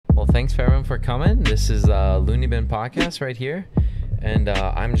thanks for everyone for coming. This is LooneyBin Podcast right here. And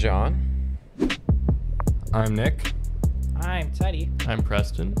I'm John. I'm Nick. I'm Teddy. I'm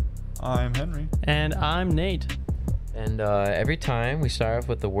Preston. I'm Henry. And I'm Nate. And every time we start off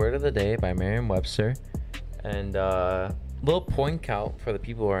with the word of the day by Merriam-Webster. And little point count for the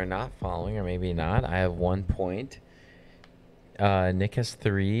people who are not following, or maybe not. I have 1 point. Nick has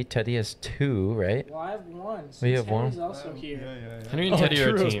 3. Teddy has 2, right? Well, I have 1. You have Henry's 1? also here. Yeah. Henry and Teddy are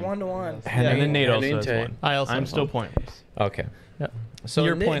a true. team. 1-1. Henry, And then Nate Henry also and has Ted. 1. I also I'm have still 1. pointless. Okay. Yep. So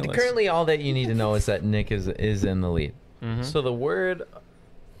You're Nick, pointless. currently all that you need to know is that Nick is in the lead. Mm-hmm. So the word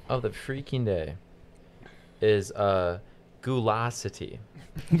of the freaking day is gulosity.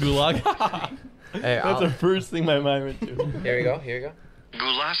 Gulag. Hey, That's the first thing my mind went to. Here we go.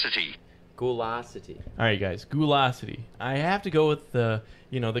 Gulosity. Gulosity. All right, guys. Gulosity. I have to go with the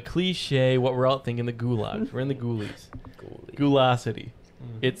cliche, what we're all thinking, the gulags. We're in the ghoulies. Gulosity.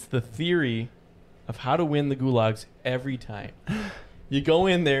 It's the theory of how to win the gulags every time. You go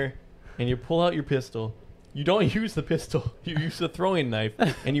in there and you pull out your pistol. You don't use the pistol. You use the throwing knife,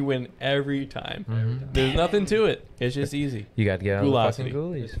 and you win every time. Mhm. There's nothing to it. It's just easy. You got to get out of the Gulosity. fucking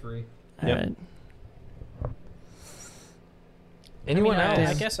ghoulies. It's free. All Yep. right. Anyone I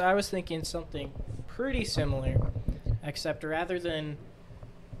else? I guess I was thinking something pretty similar, except rather than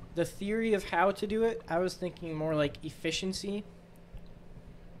the theory of how to do it, I was thinking more like efficiency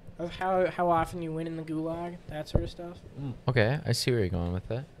of how often you win in the gulag, that sort of stuff. Okay, I see where you're going with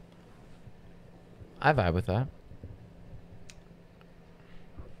that. I vibe with that.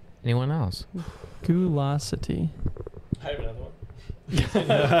 Anyone else? Gulosity. I have another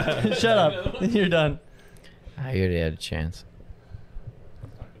one. Shut up. You're done. I already had a chance.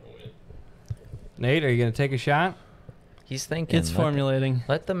 Nate, are you going to take a shot? He's thinking. It's formulating.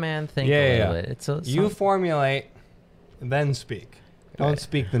 Let the man think Yeah, a yeah, little yeah. bit. It's You formulate, then speak. Don't Right.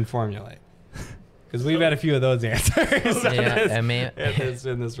 speak, then formulate. Because we've had a few of those answers Yeah, I mean,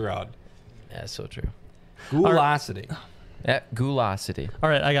 in this round. yeah, so true. Gulosity. Gulosity. All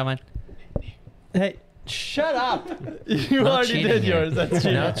right, I got mine. Hey, shut up. You No already cheating did here. yours. That's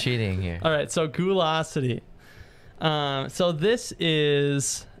cheating. No cheating here. All right, so gulosity. So this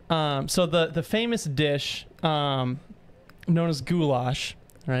is so the famous dish known as goulash,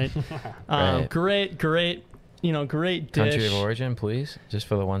 right? Right. Great, great dish. Country of origin, please, just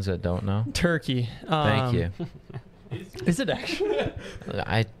for the ones that don't know. Turkey. Thank you. Is it actually?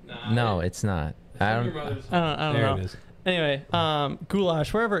 No, it's not. I don't. I don't There know. it is. Anyway,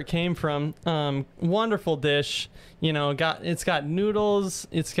 goulash, wherever it came from, wonderful dish. It's got noodles.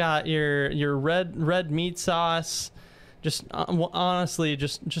 It's got your red meat sauce. Just honestly,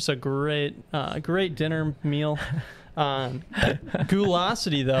 just a great dinner meal.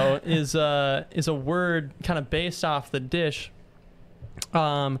 Gulosity though is a word kind of based off the dish.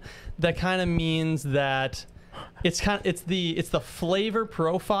 That kind of means that it's the flavor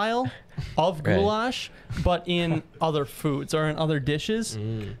profile of Right. goulash, but in other foods or in other dishes.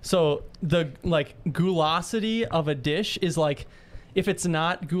 So the goulosity of a dish is like, if it's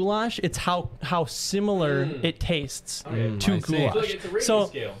not goulash, it's how similar it tastes to I see. goulash.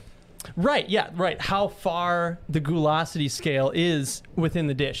 Scale. Right, yeah, right. How far the goulosity scale is within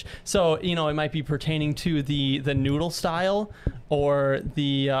the dish. So, it might be pertaining to the noodle style or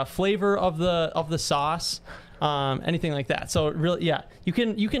the flavor of the sauce, anything like that. So, really, yeah, you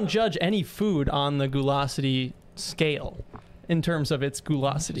can judge any food on the goulosity scale in terms of its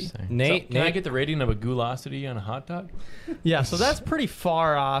goulosity. Nate, Can I get the rating of a goulosity on a hot dog? Yeah, so that's pretty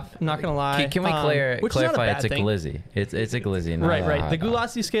far off. I'm not gonna lie. Can we Which is not clarify? bad It's a thing. glizzy. It's a glizzy. Not Right, a right. hot The dog.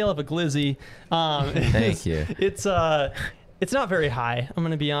 goulosity scale of a glizzy. Thank you. It's not very high. I'm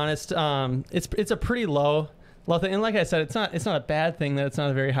gonna be honest. It's a pretty low thing. And like I said, it's not a bad thing that it's not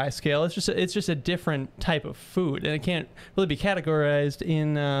a very high scale. It's just a different type of food, and it can't really be categorized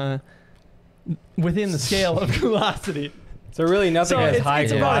within the scale of goulosity. So really nothing So has it's- high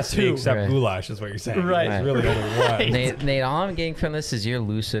it's about a velocity 2. except Right. goulash is what you're saying. Right. It's really only one. Nate, all I'm getting from this is you're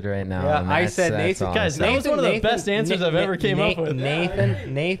lucid right now. Yeah, and I that's- said that's Nathan. all I'm Guys, saying. that was one of the best answers I've ever came up with. Nathan.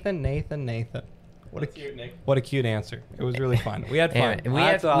 What a cute, Nick. What a cute answer. It was really fun. We had fun. Anyway,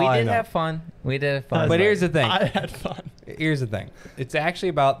 That's all we I did know. have fun. We did have fun. But here's the thing. I had fun. Here's the thing. It's actually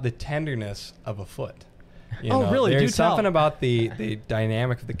about the tenderness of a foot. Oh, really? There's Do tell. something about the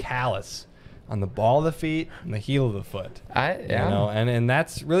dynamic of the callus on the ball of the feet and the heel of the foot. And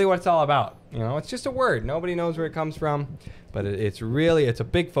that's really what it's all about. It's just a word. Nobody knows where it comes from, but it's a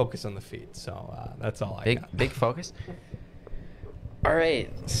big focus on the feet. So that's all I got. Big focus. All right,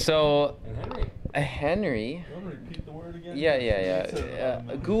 so And Henry. Henry. You want me to repeat the word again? Yeah.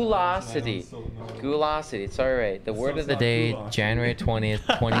 Goulosity. Goulosity. It's all right. The word of the day, January 20th,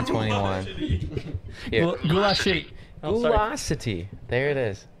 2021. Here. Goulashity. Goulosity. There it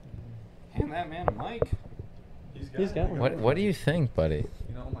is. Hand that man a mic. He's got one. What do you think, buddy?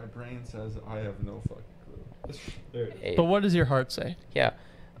 You know, my brain says I have no fucking clue. There it is. Hey, But what does your heart say? yeah,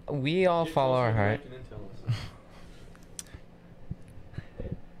 we all follow our heart.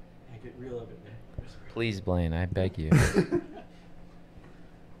 Please, Blaine, I beg you. The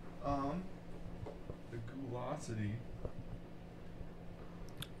goulosity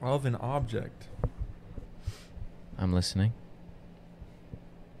of an object I'm listening.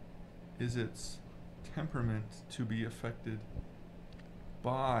 is its temperament to be affected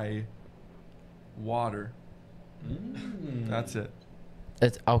by water. That's it.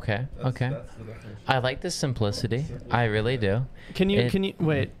 It's okay. That's Okay. the definition. I like the simplicity. I really do. Can you No, wait? Can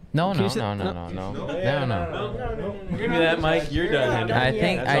no, you say- no. Give me that mic. You're done, Henry. I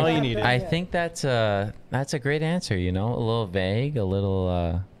think That's all you needed. I think that's a great answer. You know, a little vague, a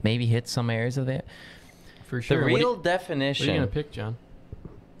little maybe hit some areas of it. For sure. The What are real you definition. gonna pick, John?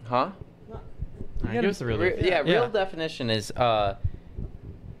 Huh? All right, give us the real. Real definition is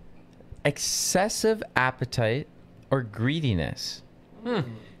excessive appetite or greediness.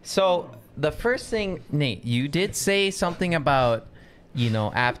 So the first thing, Nate, you did say something about,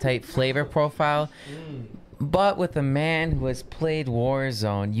 appetite flavor profile. But with a man who has played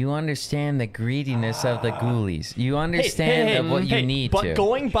Warzone, you understand the greediness of the ghoulies. You understand what you need but to.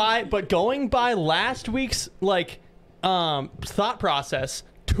 Going by last week's thought process,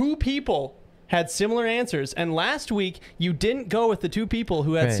 2 people had similar answers, and last week you didn't go with the 2 people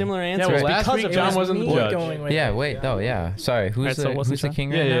who had Right. similar Yeah, answers well, last because week of John that. wasn't the Me judge. going with Yeah, it. wait, no, yeah. Sorry, who's Alright, so the what's the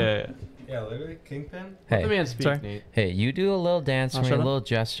king Yeah, right now? yeah. Yeah, literally, Kingpin. Let Hey, the man speak, Sorry. Nate. hey, you do a little dance for I'll me, a shut up. little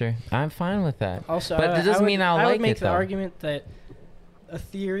gesture. I'm fine with that. Also, but that doesn't mean I'll I like would make it, the though. argument that a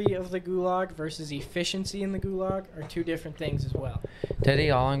theory of the gulag versus efficiency in the gulag are 2 different things as well.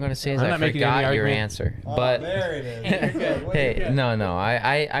 Teddy, all I'm going to say is I'm I not making any forgot your argument. answer. Oh, But there it is. hey, no,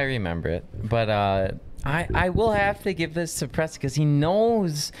 I remember it. But I will have to give this to Press because he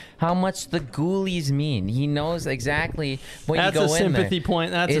knows how much the ghoulies mean. He knows exactly when That's you a go in sympathy there.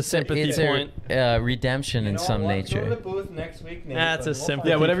 point. That's a It's sympathy it's point. redemption in some Go to nature. the booth next week, Nate, That's but a we'll sympathy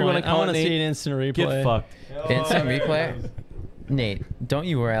Yeah, whatever you point. wanna I call want it, to see Nate. an instant replay. Get fucked. find- Instant Oh, replay? Nate, don't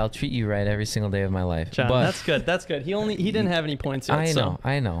you worry. I'll treat you right every single day of my life. John, but that's good. That's good. He didn't have any points yet.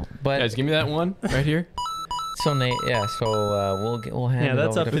 I know. But Guys, give me that one right here. so Nate, yeah. So we'll hand Yeah, it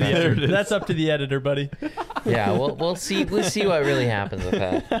that's over up to to the Press. editor. That's up to the editor, buddy. Yeah, we'll see what really happens with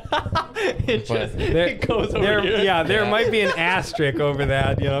that. it just There- it goes over There, here. yeah, there Yeah. might be an asterisk over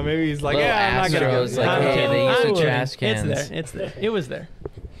that. Maybe he's like, Little yeah, I'm not gonna go. Astros, like, I'm hey, kidding. they used I'm to kidding. trash cans. It's there. It's there. It was there.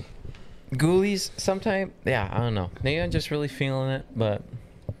 Ghoulies, sometime, yeah, I don't know. Maybe I'm just really feeling it, but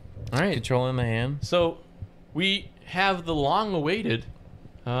All right. controlling my hand. So, we have the long-awaited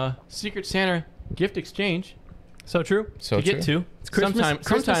Secret Santa gift exchange So true. So to get true. to. It's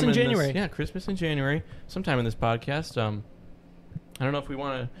Christmas in this- January. yeah, Christmas in January. Sometime in this podcast. I don't know if we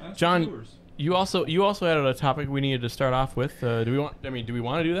want to. Ask John, viewers. you also added a topic we needed to start off with. Do we want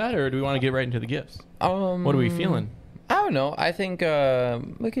to do that, or do we want to get right into the gifts? What are we feeling? I don't know. I think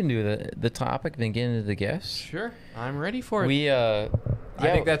we can do the topic, then get into the gifts. Sure, I'm ready for it. I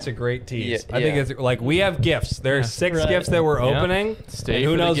think that's a great tease. Yeah, I think yeah. it's like we have gifts. There's Yeah. 6 Right. gifts that we're Yep. opening. Stay and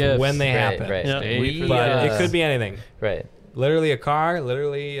who for the knows gifts. when they Right, happen. right. Yeah. Stay for the But gifts. it could be anything. Right. Literally a car,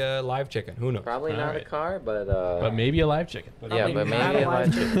 literally a live chicken. Who knows? Probably not Alright. a car, but but maybe a live chicken. yeah, but not maybe a a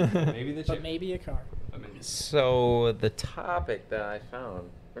live live chicken. Maybe the But chicken. maybe a car. So the topic that I found,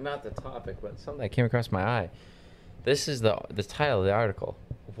 or not the topic, but something that came across my eye. This is the title of the article.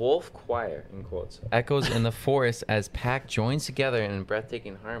 Wolf choir, in quotes, echoes in the forest as pack joins together in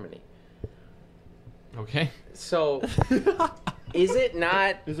breathtaking harmony. Okay. So, is it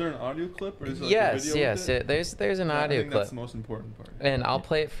not? Is there an audio clip or is it like a Yes, video yes. with it? There's an I audio think clip, that's the most important part. and I'll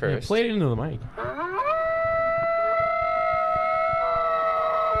play it Yeah, first. play it into the mic.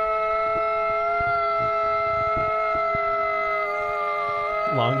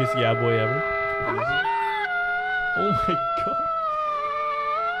 Longest yeah boy ever. Oh my god.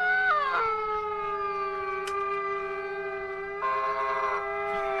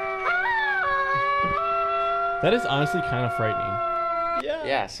 That is honestly kind of frightening.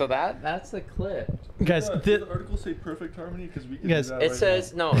 Yeah. So that's the clip. Guys, Does the, the article say perfect harmony? Because we can Guys, do that It right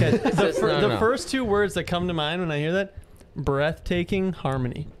says now. no. guys, It the, says the no. first 2 words that come to mind when I hear that, breathtaking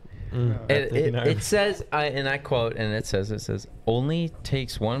harmony. It says, and I quote, and it says, only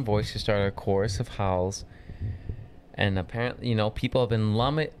takes one voice to start a chorus of howls And apparently, you know, people have been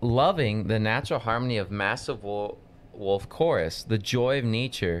loving the natural harmony of massive wolf chorus, the joy of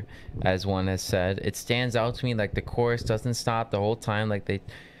nature, as one has said. It stands out to me like the chorus doesn't stop the whole time, like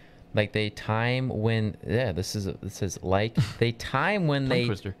they time when this is like they time when they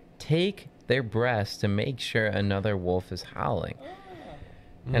take their breaths to make sure another wolf is howling.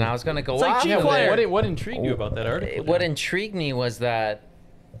 And I was gonna go off. What intrigued you about that article? What intrigued me was that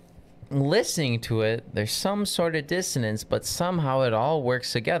listening to it, there's some sort of dissonance, but somehow it all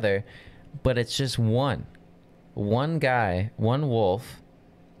works together. But it's just one guy, one wolf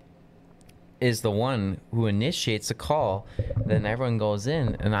is the one who initiates the call. Then everyone goes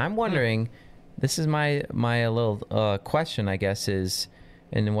in, and I'm wondering. This is my little question, I guess, is,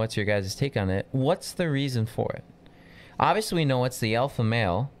 and what's your guys' take on it? What's the reason for it? Obviously, we know it's the alpha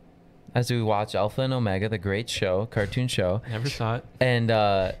male, as we watch Alpha and Omega, the great show, cartoon show. Never saw it. And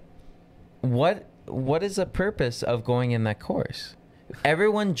what is the purpose of going in that chorus?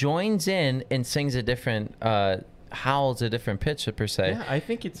 Everyone joins in and sings a different, howls a different pitch per se. Yeah, I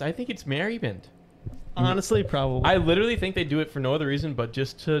think it's merriment. Honestly, probably. I literally think they do it for no other reason but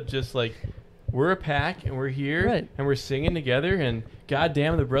just like, we're a pack and we're here and we're singing together, and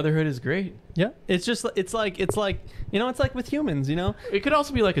goddamn, the brotherhood is great. Yeah, it's like you know, it's like with humans, you know. It could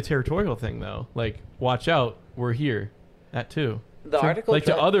also be like a territorial thing though, like watch out, we're here, that too. The article like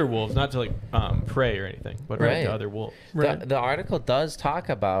to other wolves, not to like prey or anything, but right to other wolves. The article does talk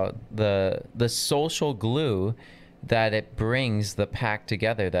about the social glue that it brings the pack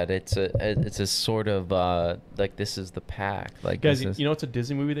together. That it's a sort of like this is the pack. Like guys, you know what's a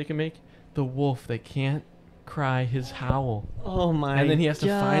Disney movie they can make? The wolf that can't cry his howl. Oh my! And then he has to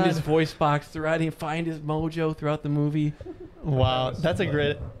God. find his voice box throughout. He find his mojo throughout the movie. Wow, that's a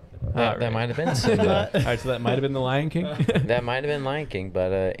great. That might have been Simba. All right, so that might have been the Lion King. That might have been Lion King,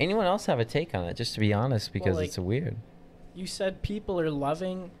 but anyone else have a take on it? Just to be honest, because it's weird. You said people are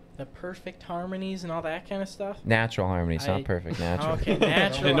loving the perfect harmonies and all that kind of stuff. Natural harmonies, not perfect. Natural. Okay,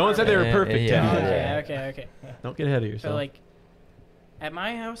 natural. And no one said they were perfect. Okay. Don't get ahead of yourself. So like, at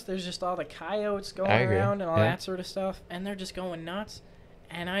my house, there's just all the coyotes going around and all that sort of stuff, and they're just going nuts,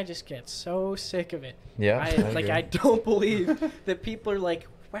 and I just get so sick of it. Yeah. I don't believe that people are like,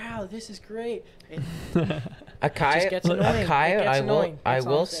 wow, this is great. A coyote. I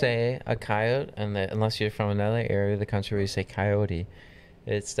will say a coyote, and unless you're from another area of the country where you say coyote,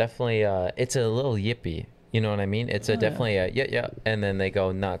 it's definitely it's a little yippy. You know what I mean? It's definitely a yeah, and then they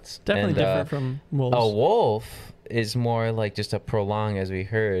go nuts. Definitely different from wolves. A wolf is more like just a prolong, as we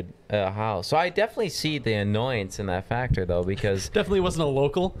heard, howl. So I definitely see the annoyance in that factor, though, because definitely wasn't a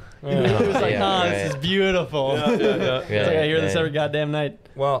local. It was like, this is beautiful. It's like I hear this every goddamn night.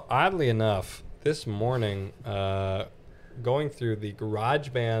 Well, oddly enough, this morning, going through the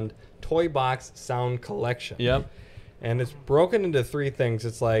GarageBand Toy Box Sound Collection. Yep. And it's broken into three things.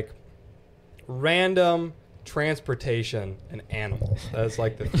 It's like random, transportation, and animals. That's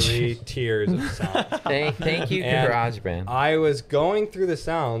like the three tiers of sound. Thank you, GarageBand. I was going through the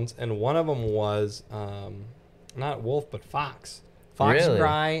sounds, and one of them was not wolf, but fox. Fox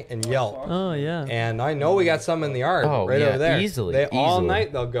cry and yelp. Oh yeah. And I know we got some in the yard over there. Easily. All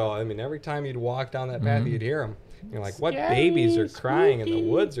night they'll go. I mean, every time you'd walk down that path, you'd hear them. You're like, what babies are crying in the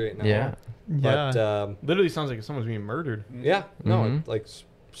woods right now? Yeah. But literally sounds like someone's being murdered. Yeah. No, it's like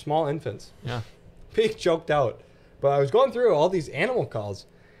small infants. Yeah. Being choked out. But I was going through all these animal calls,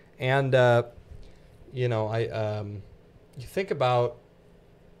 and you know, you think about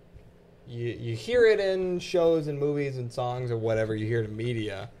you hear it in shows and movies and songs or whatever, you hear it in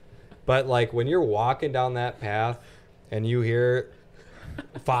media, but like when you're walking down that path and you hear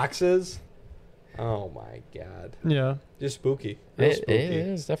foxes, oh my God. Yeah. Just spooky. It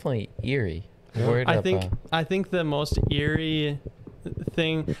is definitely eerie. I think the most eerie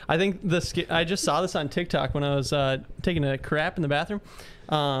thing, I just saw this on TikTok when I was taking a crap in the bathroom,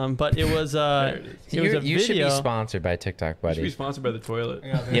 but it was a you should be video. Sponsored by TikTok, buddy. You should be sponsored by the toilet.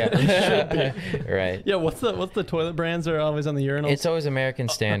 Yeah. Right. Yeah, what's the toilet brands that are always on the urinals? It's always American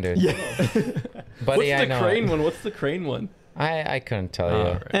Standard. Yeah. Buddy, What's the crane one? What's the crane one? I couldn't tell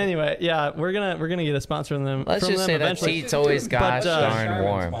you. Right. Anyway, yeah, we're gonna get a sponsor from them. Let's just say that seat's always gosh darn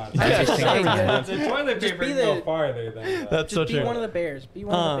warm. The toilet paper can go farther than That's so Just true. be one of the bears. Be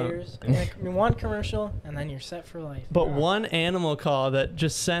one of the bears. And one commercial, and then you're set for life. But one animal call that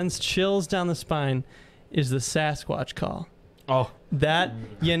just sends chills down the spine is the Sasquatch call. Oh, That,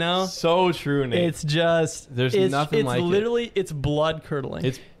 you know, so true, Nate. it's just There's nothing like it. It's literally, it's blood curdling.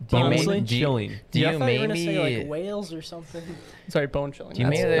 It's Do you bone make- chilling. Do I you thought you were gonna say maybe like whales or something. Sorry, bone chilling. do you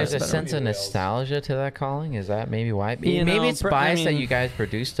maybe there's a better. sense of nostalgia to that calling? Is that maybe why? You Maybe know, it's biased that mean- you guys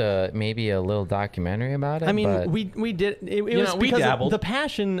produced maybe a little documentary about it. I mean, but we did. It You was know, we because of dabbled. the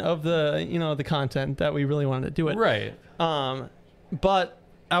passion of the the content that we really wanted to do it. Right. But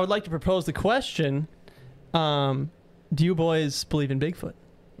I would like to propose the question: do you boys believe in Bigfoot?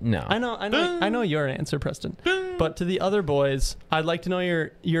 no. I know your answer, Preston. But to the other boys, I'd like to know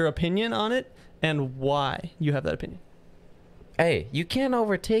your opinion on it and why you have that opinion. Hey, you can't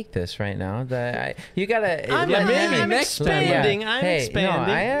overtake this right now. You gotta. I'm let expanding. Henry- I'm Hey, expanding.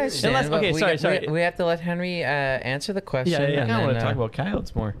 No, I understand. Unless- but okay, sorry. We have to let Henry answer the question. Yeah, yeah. and I then, want to talk about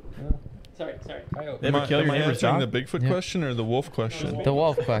coyotes more. Sorry. They ever kill your am I neighbor's answering dog? the Bigfoot Yeah. question or the wolf question? the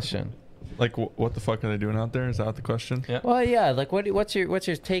wolf question. Like, what the fuck are they doing out there? Is that the question? Yeah. Well, yeah. Like, what's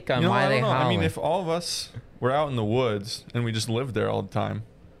your take on You know, why I they don't know. I howling? mean, if all of us were out in the woods and we just lived there all the time,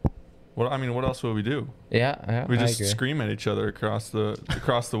 what else would we do? yeah, We I just agree. scream at each other across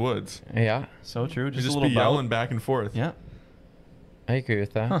the woods. Yeah, So true. We Just a just little be yelling back and forth. Yeah. I agree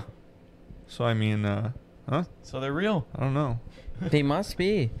with that. Huh. So I mean, So they're real. I don't know. They must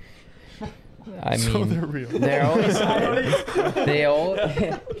be. I So mean, they're real. they're always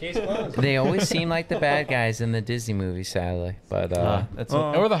Case closed. they always seem like the bad guys in the Disney movies, sadly. But That's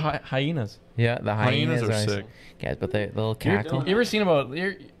Oh. or the hyenas. yeah, the hyenas, Hyenas are sick. Guys, but the little You cackle. ever seen about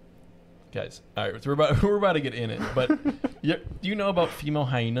guys? All right, so we're about to get in it. But do you know about female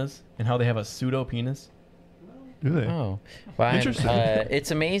hyenas and how they have a pseudo penis? Do they? Oh, well, Interesting. it's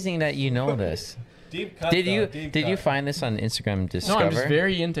amazing that you know this. Deep cut. Did you find this on Instagram Discover? No, I'm just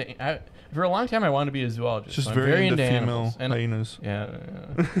very into. For a long time, I wanted to be a zoologist. Just so I'm very into animals. female hyenas. Yeah.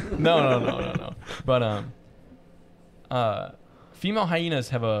 No. But female hyenas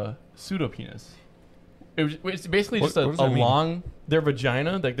have a pseudopenis. It's basically What- just a what does that mean? long. Their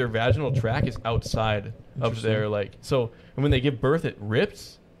vagina, like their vaginal tract, is outside of their like. So and when they give birth, it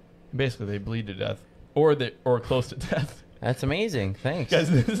rips. Basically, they bleed to death, or close to death. That's amazing. Thanks. Guys,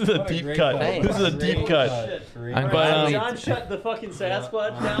 this is a What a deep great cut. call. This is a deep cut. I'm But, glad we- shut the fucking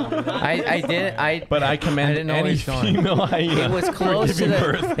Sasquatch down. I did. But I commend didn't know where any he's going. female hyena. It was for close to giving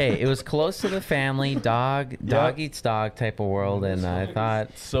the birth. it was close to the family dog eats dog type of world, and I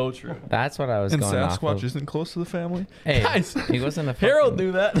thought So true. that's what I was And going off Sasquatch of. isn't close to the family. Hey, Guys, he wasn't a fucking, Harold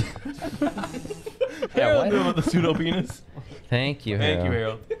knew that. Harold what? knew about the pseudo penis. Thank you, Thank Harold. you,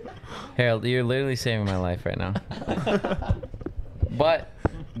 Harold. Harold, you're literally saving my life right now. But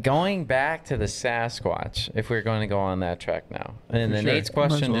going back to the Sasquatch, if we're going to go on that track now, and then Sure. Nate's Might as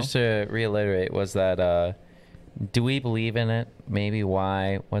question, well. just to reiterate, was that do we believe in it? Maybe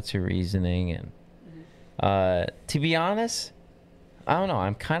why? What's your reasoning? And to be honest, I don't know.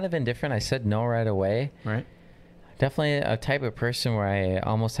 I'm kind of indifferent. I said no right away. Right? Definitely a type of person where I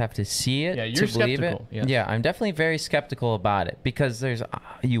almost have to see it Yeah, you're to believe skeptical, it. yes. Yeah, I'm definitely very skeptical about it because there's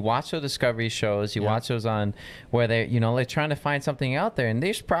you watch those Discovery shows, you Yeah. watch those on where they're trying to find something out there, and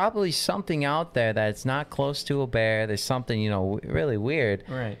there's probably something out there that's not close to a bear. There's something really weird.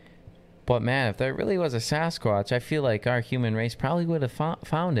 Right. But man, if there really was a Sasquatch, I feel like our human race probably would have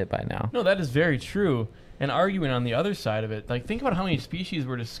found it by now. No, that is very true. And arguing on the other side of it, like think about how many species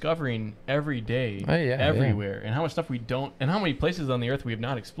we're discovering every day, Oh, yeah, everywhere, and how much stuff we don't, and how many places on the earth we have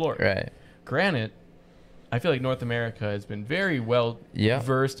not explored. Right. Granted, I feel like North America has been very well Yeah.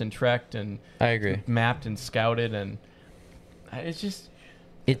 versed and trekked and I agree. mapped and scouted, and it's just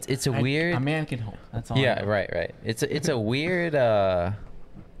It's a weird. a man can hope. That's all. I Yeah, know. right. It's a weird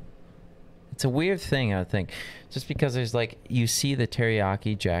it's a weird thing, I think. Just because there's you see the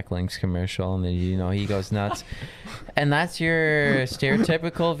teriyaki Jack Link's commercial and then he goes nuts. And that's your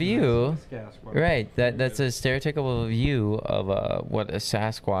stereotypical view. Right. That's a stereotypical view of what a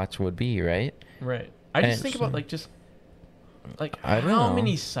Sasquatch would be, right? Right. I just And- think about I don't how know.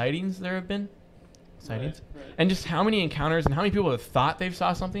 many sightings there have been. Sightings. And just how many encounters and how many people have thought they've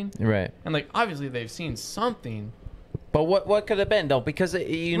saw something. Right. And obviously they've seen something. But what could have been though? Because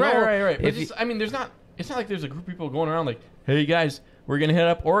Right. But if just, I mean, there's not. It's not like there's a group of people going around hey guys, we're gonna hit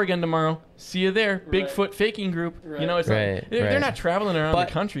up Oregon tomorrow. See you there, Right. Bigfoot faking group. Right. You know, it's Right, they're right. not traveling around But-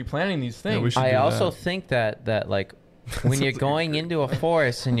 the country planning these Yeah, we things. should I do also that. think that when you're going into a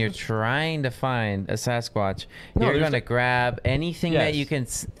forest and you're trying to find a Sasquatch, No, you're there's going to a- grab anything that Yes. you can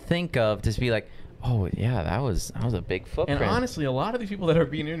think of to be like, Oh yeah, that was a big footprint. And honestly, a lot of these people that are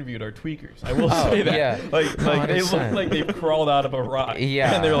being interviewed are tweakers. I will say that. Yeah. Like they look like they've crawled out of a rock.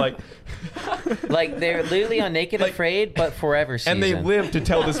 Yeah. And they're like, like they're literally on Naked Afraid, but forever season. and they live to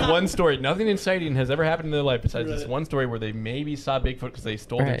tell this one story. Nothing exciting has ever happened in their life besides this one story where they maybe saw Bigfoot because they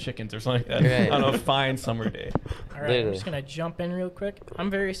stole their chickens or something like that on a fine summer day. All right, I'm just gonna jump in real quick. I'm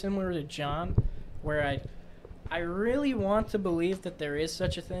very similar to John, where I really want to believe that there is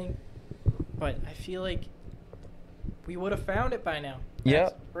such a thing, but I feel like we would have found it by now. Yeah,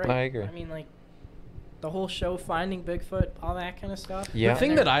 right. I agree. I mean, like, the whole show, Finding Bigfoot, all that kind of stuff. Yeah. The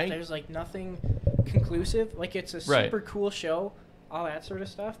thing there's like nothing conclusive. Like, it's a super cool show, all that sort of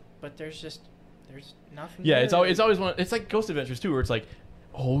stuff, but there's nothing. Yeah, there. it's always one. It's like Ghost Adventures too, where it's like,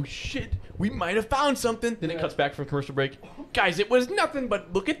 oh shit, we might have found something. Then it cuts back from commercial break. Guys, it was nothing,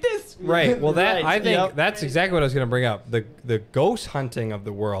 but look at this. Right. Well, I think that's exactly what I was going to bring up. The ghost hunting of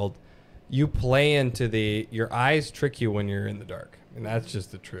the world, you play into your eyes trick you when you're in the dark, and that's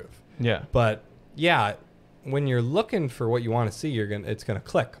just the truth. Yeah. But yeah, when you're looking for what you want to see, it's gonna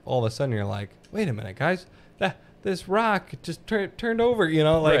click. All of a sudden, you're like, wait a minute, guys, this rock just turned over.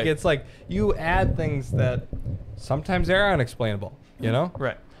 Like it's like you add things that sometimes they're unexplainable.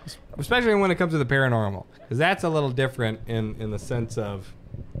 Right. Especially when it comes to the paranormal, because that's a little different in the sense of,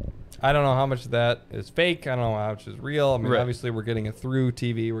 I don't know how much of that is fake. I don't know how much is real. I mean, obviously we're getting it through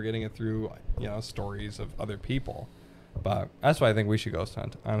TV. We're getting it through, stories of other people. But that's why I think we should ghost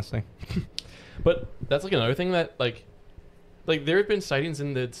hunt, honestly. But that's like another thing that like there have been sightings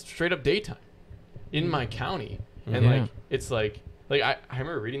in the straight up daytime in my county, and like it's like I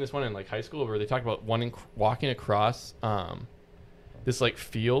remember reading this one in like high school where they talked about walking across this like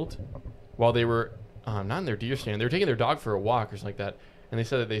field while they were not in their deer stand. They were taking their dog for a walk or something like that, and they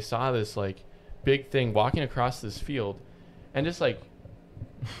said that they saw this like big thing walking across this field, and just like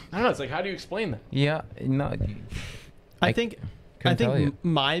I don't know. It's like, how do you explain that? Yeah. No. I think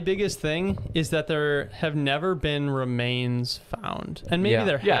my biggest thing is that there have never been remains found, and maybe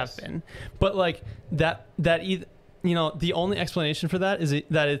there have been, but like that either, the only explanation for that is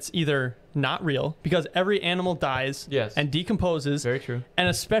that it's either not real because every animal dies and decomposes. Very true. And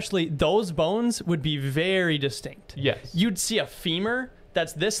especially those bones would be very distinct. Yes. You'd see a femur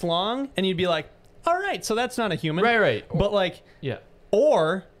that's this long and you'd be like, all right, so that's not a human. Right. But like,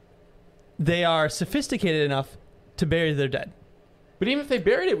 or they are sophisticated enough to bury their dead. But even if they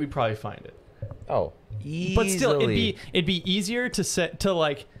buried it, we'd probably find it. Oh, easily. But still, it'd be easier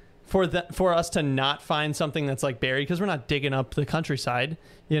for us to not find something that's like buried because we're not digging up the countryside,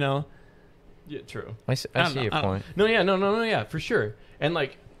 Yeah, true. I see your point. No, yeah, for sure. And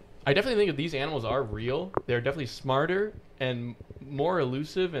like, I definitely think if these animals are real, they're definitely smarter and more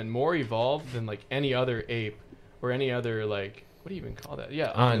elusive and more evolved than like any other ape or any other like, what do you even call that?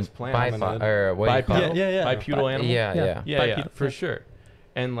 Yeah, on this planet. Bipedal. Bipedal animal. Yeah, for sure.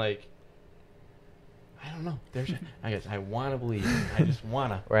 And like, I don't know. I guess I want to believe. I just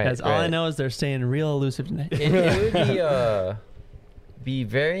wanna. Right. That's all I know is they're staying real elusive tonight. It would be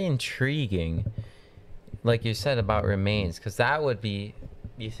very intriguing, like you said about remains, because that would be.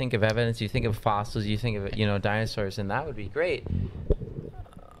 You think of evidence, you think of fossils, you think of dinosaurs, and that would be great.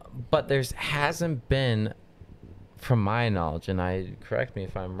 But hasn't been, from my knowledge, and correct me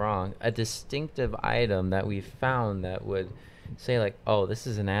if I'm wrong, a distinctive item that we've found that would say like, oh, this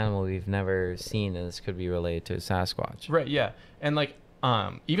is an animal we've never seen, and this could be related to a Sasquatch. Right. Yeah. And like,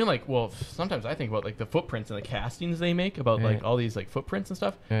 even like, well, sometimes I think about like the footprints and the castings they make about like all these like footprints and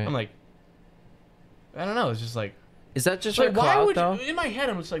stuff. Right. I'm like, I don't know. It's just like, is that just like, why would you, in my head,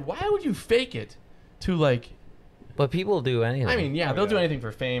 I'm just like, why would you fake it to like? But people do anything. I mean, they'll do anything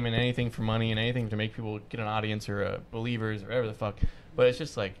for fame and anything for money and anything to make people get an audience or believers or whatever the fuck. But it's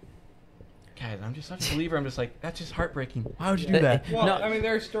just like, guys, I'm just such a believer. I'm just like, that's just heartbreaking. Why would you do that? Well, no. I mean,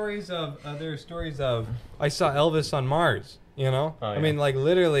 there are stories of I saw Elvis on Mars. Oh, yeah. I mean, like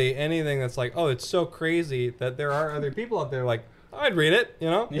literally anything that's like, oh, it's so crazy that there are other people out there like, I'd read it,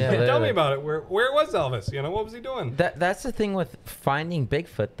 Yeah, tell me about it. Where was Elvis? What was he doing? That's the thing with Finding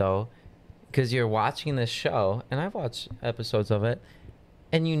Bigfoot, though, because you're watching this show, and I've watched episodes of it,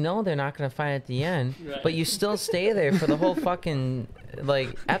 and they're not going to find it at the end, but you still stay there for the whole fucking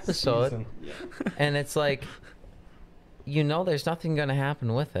like episode, and it's like, there's nothing going to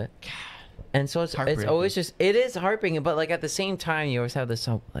happen with it. And so it's always it is heartbreaking, but like at the same time, you always have this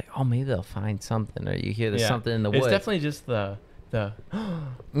hope, like, oh, maybe they'll find something, or you hear there's something in the woods. It's definitely just the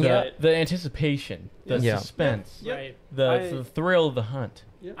anticipation, the suspense, the thrill of the hunt.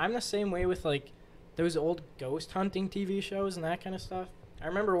 I'm the same way with like those old ghost hunting TV shows and that kind of stuff. I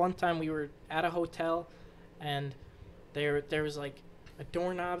remember one time we were at a hotel, and there was like a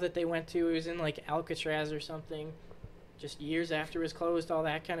doorknob that they went to. It was in like Alcatraz or something, just years after it was closed, all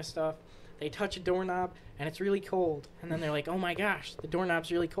that kind of stuff. They touch a doorknob and it's really cold, and then they're like, oh my gosh, the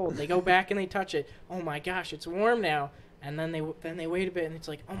doorknob's really cold. They go back and they touch it. Oh my gosh, it's warm now. And then they wait a bit and it's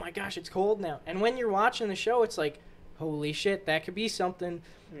like, oh my gosh, it's cold now. And when you're watching the show, it's like, holy shit, that could be something.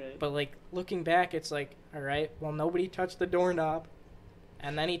 Right. But like looking back, it's like, all right, well, nobody touched the doorknob,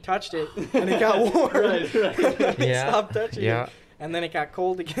 and then he touched it and it got warm. Right. They stopped touching it, and then it got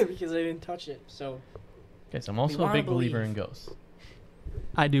cold again because they didn't touch it. So Okay, so I'm also a big believer in ghosts.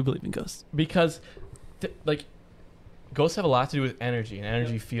 I do believe in ghosts. Because, like, ghosts have a lot to do with energy and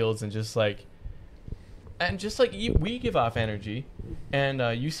energy fields and just like we give off energy,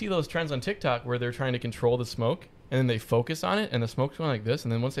 and you see those trends on TikTok where they're trying to control the smoke, and then they focus on it, and the smoke's going like this,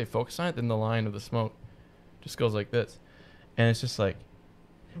 and then once they focus on it, then the line of the smoke just goes like this, and it's just like,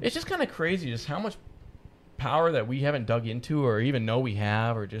 it's just kind of crazy just how much power that we haven't dug into or even know we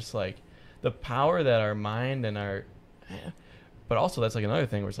have, or just like the power that our mind and our but also that's like another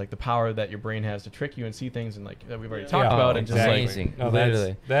thing where it's like the power that your brain has to trick you and see things, and like that we've already talked about, and just like amazing. No,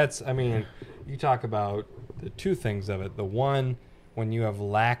 that's I mean, you talk about the two things of it. The one, when you have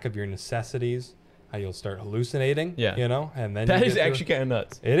lack of your necessities, how you'll start hallucinating. Yeah. You know, and then that is actually kind of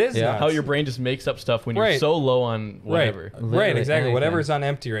nuts. It is nuts. How your brain just makes up stuff when you're so low on whatever. Right, exactly. Whatever's on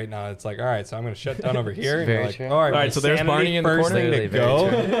empty right now, it's like, all right, so I'm going to shut down over here. And you're like, true. all right, so there's Barney in the first corner. thing to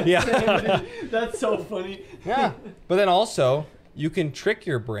go. Yeah. That's so funny. Yeah. But then also, you can trick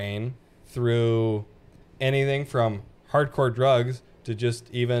your brain through anything from hardcore drugs to just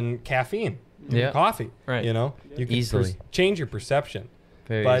even caffeine, coffee. Right. You know, you can Easily. change your perception.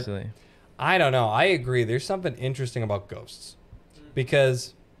 Very But easily. I don't know. I agree. There's something interesting about ghosts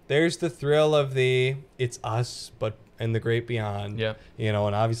because there's the thrill of it's us, but in the great beyond. Yeah. You know,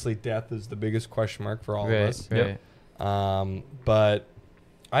 and obviously death is the biggest question mark for all of us. Right. But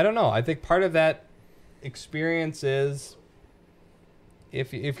I don't know. I think part of that experience is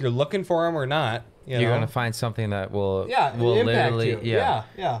if you're looking for them or not, you're going to find something that will impact literally you.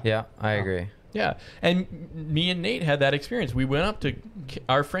 Yeah. I agree. Yeah, and me and Nate had that experience. We went up to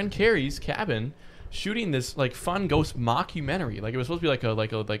our friend Carrie's cabin, shooting this like fun ghost mockumentary. Like it was supposed to be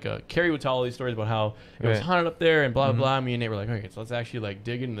like a Carrie would tell all these stories about how it was haunted up there and blah blah blah. Me and Nate were like, okay, so let's actually like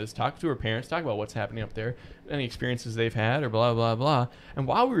dig into this, talk to her parents, talk about what's happening up there, any experiences they've had, or blah blah blah. And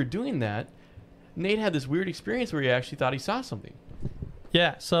while we were doing that, Nate had this weird experience where he actually thought he saw something.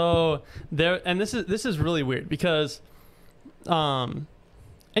 Yeah. So there, and this is really weird because,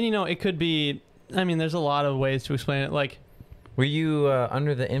 and you know, it could be. I mean, there's a lot of ways to explain it. Like, were you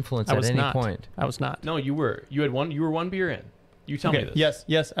under the influence at any point? I was not. No, you were. You were one beer in. You tell me this.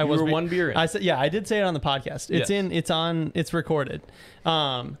 Yes, I you was. You were one beer in. I said, yeah, I did say it on the podcast. It's recorded.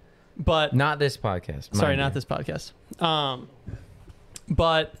 But not this podcast. Sorry, not this podcast.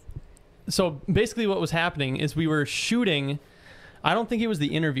 But so basically, what was happening is we were shooting. I don't think it was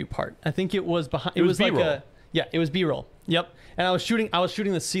the interview part. I think it was behind. It was B-roll. It was B-roll. Yep. And I was shooting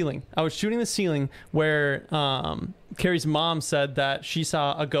the ceiling. I was shooting the ceiling where Carrie's mom said that she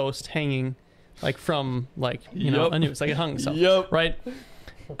saw a ghost hanging, like from you know, a noose, like it hung itself. Yep. Right.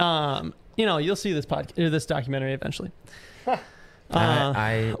 You know, you'll see this documentary eventually. When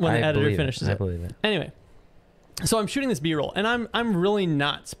the editor finishes it. I believe it. Anyway, so I'm shooting this B-roll, and I'm really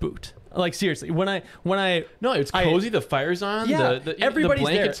not spooked. Like seriously, when I no, it's cozy. The fire's on. Yeah, everybody's the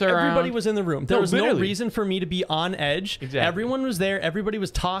blankets there. are Everybody around. was in the room. There was literally no reason for me to be on edge. Exactly. Everyone was there. Everybody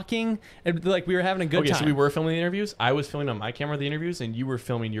was talking. And, like we were having a good time. Okay, so we were filming the interviews. I was filming on my camera the interviews, and you were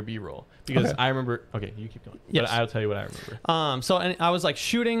filming your B-roll because I remember. Okay, you keep going. Yes. But I'll tell you what I remember. So and I was like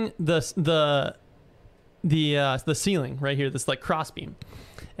shooting the ceiling right here, this like cross beam,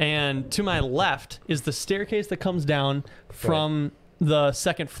 and to my left is the staircase that comes down from the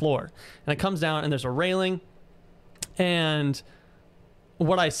second floor, and it comes down and there's a railing, and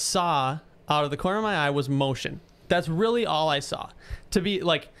what I saw out of the corner of my eye was motion. That's really all I saw. To be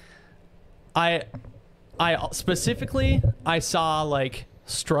like, I specifically I saw like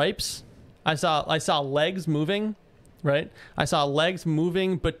stripes. I saw legs moving, right? I saw legs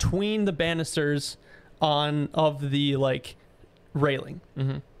moving between the banisters of the like railing.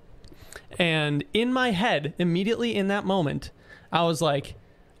 Mm-hmm. And in my head, immediately in that moment, I was like,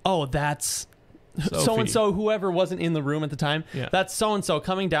 oh, that's so-and-so, whoever wasn't in the room at the time. Yeah. That's so-and-so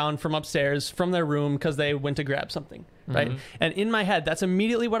coming down from upstairs from their room because they went to grab something, right? And in my head, that's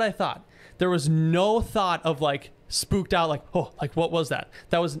immediately what I thought. There was no thought of like spooked out, like, oh, like what was that?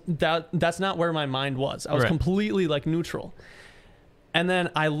 That's not where my mind was. I was completely like neutral. And then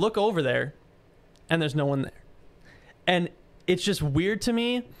I look over there and there's no one there. And it's just weird to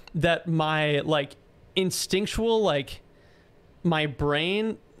me that my like instinctual like my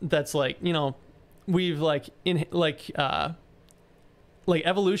brain that's like, you know, we've like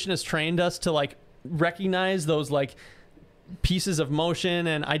evolution has trained us to like recognize those like pieces of motion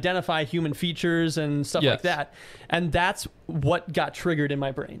and identify human features and stuff like that. And that's what got triggered in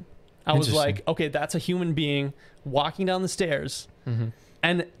my brain. I was like, okay, that's a human being walking down the stairs. Mm-hmm.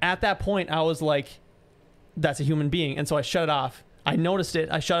 And at that point I was like, that's a human being. And so I shut it off. I noticed it.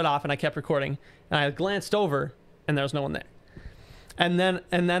 I shut it off and I kept recording. And I glanced over and there was no one there. And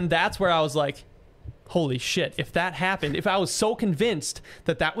then that's where I was like, holy shit, if that happened, if I was so convinced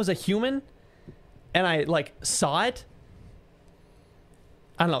that that was a human and I like saw it,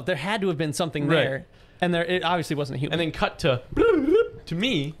 I don't know, there had to have been something there. And it obviously wasn't a human. And then cut to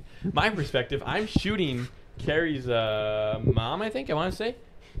me, my perspective, I'm shooting Carrie's mom, I think, I want to say.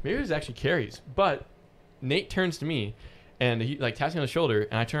 Maybe it was actually Carrie's. But Nate turns to me and he like taps me on the shoulder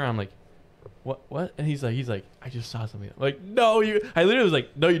and I turn around, I'm like, what? And he's like, I just saw something. I'm like, no, I literally was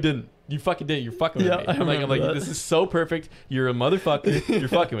like, no, you didn't. You fucking did. You're fucking with me. I'm like, this is so perfect. You're a motherfucker. You're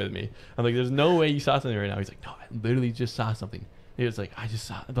fucking with me. I'm like, there's no way you saw something right now. He's like, no, I literally just saw something. He was like, I just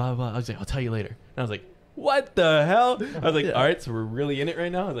saw blah, blah, blah. I was like, I'll tell you later. And I was like, what the hell? I was like, all right, so we're really in it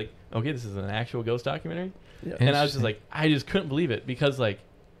right now. I was like, okay, this is an actual ghost documentary. Yeah. And I was just like, I just couldn't believe it because like,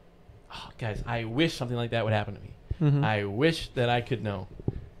 oh, guys, I wish something like that would happen to me. Mm-hmm. I wish that I could know.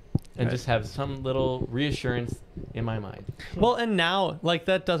 And just have some little reassurance in my mind. Well, and now, like,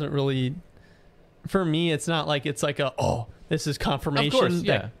 that doesn't really, for me, it's not like it's like this is confirmation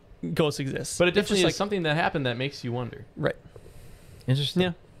that ghosts exist. But it definitely is like something that happened that makes you wonder. Right. Interesting.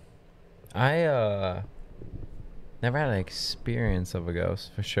 Yeah. I never had an experience of a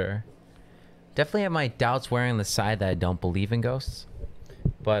ghost, for sure. Definitely have my doubts wearing the side that I don't believe in ghosts.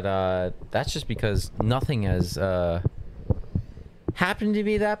 But that's just because nothing has happened to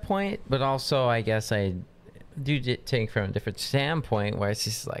me at that point, but also I guess I do take from a different standpoint where it's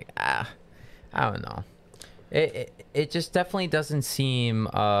just like I don't know, it just definitely doesn't seem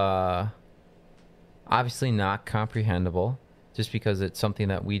obviously not comprehensible just because it's something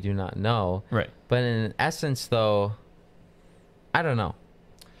that we do not know, right? But in essence though, I don't know,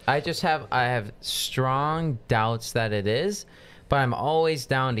 I have strong doubts that it is, but I'm always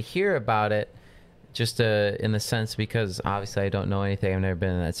down to hear about it. Just in the sense because obviously I don't know anything. I've never been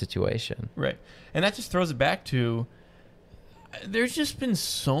in that situation. Right. And that just throws it back to there's just been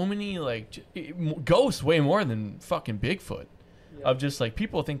so many like ghosts way more than fucking Bigfoot. Yeah. Of just like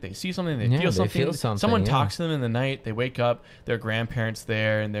people think they see something, they feel something. Someone talks to them in the night, they wake up, their grandparents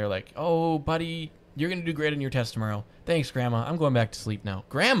there and they're like, oh buddy, you're going to do great on your test tomorrow. Thanks, Grandma. I'm going back to sleep now.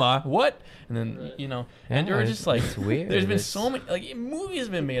 Grandma? What? And then, you know, and they're just like, it's weird. There's been so many, like, movies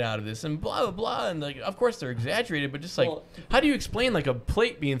have been made out of this and blah, blah, blah. And, like, of course they're exaggerated, but just, like, how do you explain, like, a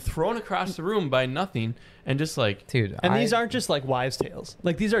plate being thrown across the room by nothing and just, like... Dude, and these aren't just, like, wives' tales.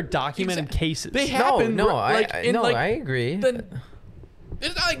 Like, these are documented cases. They happen. I agree.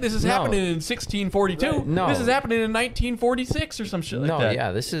 It's not like this is happening in 1642. Right. No. This is happening in 1946 or some shit like that. No,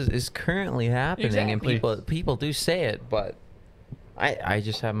 yeah, this is currently happening, and people do say it, but I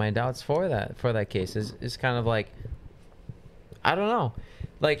just have my doubts for that case. It's kind of like, I don't know,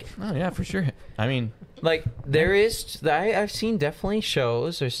 like. Oh yeah, for sure. I mean, like I've seen definitely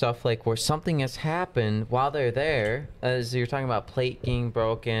shows or stuff like where something has happened while they're there, as you're talking about plate being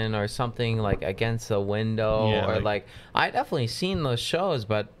broken or something like against a window, or like I definitely seen those shows,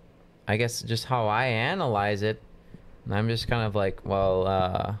 but I guess just how I analyze it, I'm just kind of like,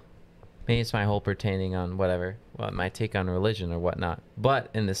 well, maybe it's my whole pertaining on whatever, my take on religion or whatnot.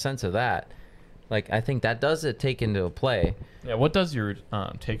 But in the sense of that, like I think that does take into play. Yeah, what does your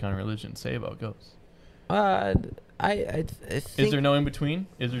take on religion say about ghosts? I think, is there no in between?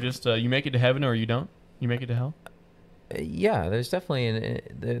 Is there just you make it to heaven or you don't? You make it to hell? Yeah, there's definitely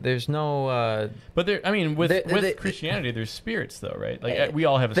there's no. But there, I mean, with Christianity, there's spirits though, right? Like we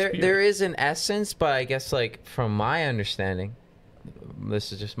all have a spirit. There is an essence, but I guess like from my understanding,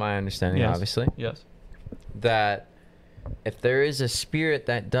 this is just my understanding, obviously. Yes. That if there is a spirit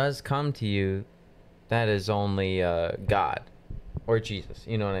that does come to you, that is only God. Or Jesus,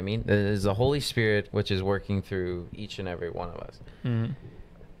 you know what I mean? There's the Holy Spirit, which is working through each and every one of us. Mm-hmm.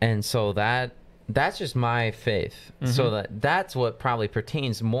 And so that's just my faith. Mm-hmm. So that's what probably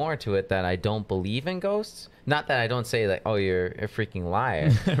pertains more to it, that I don't believe in ghosts. Not that I don't say like, oh, you're a freaking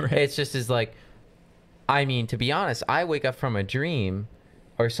liar. Right. It's just is like, I mean, to be honest, I wake up from a dream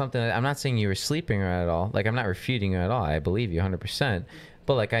or something. I'm not saying you were sleeping at all. Like, I'm not refuting you at all. I believe you 100%.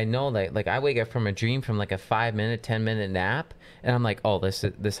 But like I know that like I wake up from a dream from like a 5-minute, 10-minute nap, and I'm like, oh,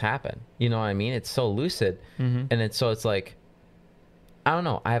 this happened. You know what I mean? It's so lucid, mm-hmm. and it's like, I don't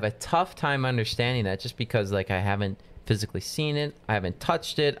know. I have a tough time understanding that just because like I haven't physically seen it. I haven't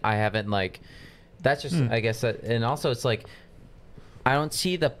touched it. I haven't like. That's just I guess that, and also it's like I don't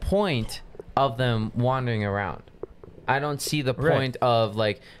see the point of them wandering around. I don't see the point of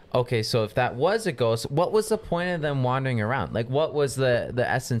like, okay, so if that was a ghost, what was the point of them wandering around? Like, what was the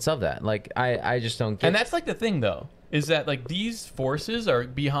essence of that? Like, I just don't get. And that's like the thing, though, is that like these forces are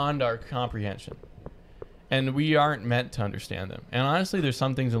beyond our comprehension, and we aren't meant to understand them. And honestly, there's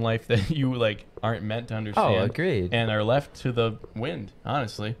some things in life that you like aren't meant to understand. Oh, agreed. And are left to the wind.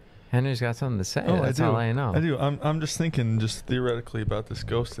 Honestly. Henry's got something to say. Oh, That's all I know. I do. I'm just thinking, just theoretically about this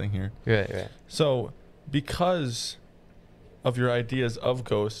ghost thing here. Right. So, because of your ideas of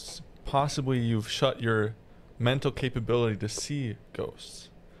ghosts, possibly you've shut your mental capability to see ghosts.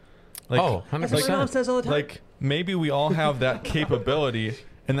 Like, 100%. That's what my mom says all the time. Like maybe we all have that capability,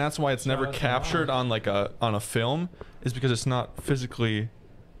 and that's why it's never captured on like on a film, is because it's not physically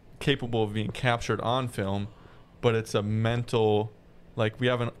capable of being captured on film, but it's a mental, like we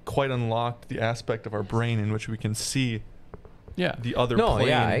haven't quite unlocked the aspect of our brain in which we can see the other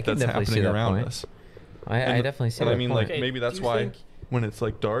plane that's happening around us. I definitely see that. I mean, point. like maybe that's why when it's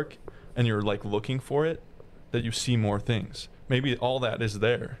like dark and you're like looking for it, that you see more things. Maybe all that is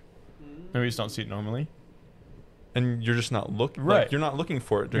there, Maybe you just don't see it normally. and you're just not looking. Right. Like, you're not looking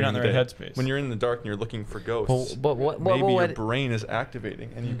for it You're during not the in day. the right headspace. When you're in the dark and you're looking for ghosts, but what maybe your brain is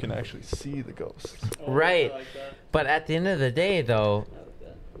activating and you can actually see the ghosts. Right. But at the end of the day, though,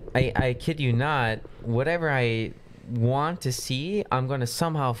 I kid you not, whatever I want to see, I'm going to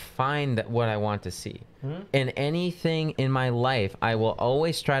somehow find what I want to see. In anything in my life, I will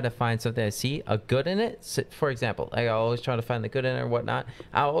always try to find something I see a good in it. So, for example, I always try to find the good in it or whatnot.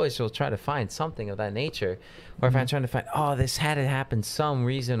 I always will try to find something of that nature. Or if I'm trying to find, this had to happen some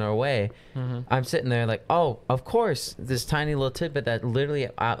reason or way, I'm sitting there like, of course, this tiny little tidbit that literally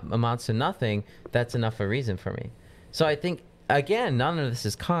amounts to nothing, that's enough a reason for me. So I think, again, none of this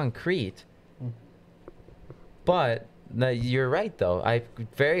is concrete. But you're right, though. I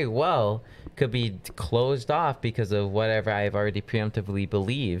very well could be closed off because of whatever I've already preemptively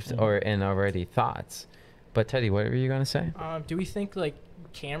believed and already thoughts. But Teddy, what were you going to say? Do we think like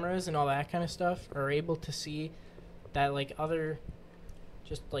cameras and all that kind of stuff are able to see that like other,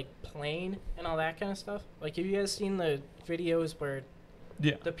 just like plane and all that kind of stuff? Like, have you guys seen the videos where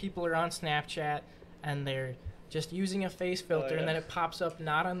the people are on Snapchat and they're just using a face filter and then it pops up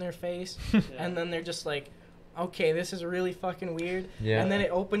not on their face and then they're just like, okay, this is really fucking weird. Yeah. And then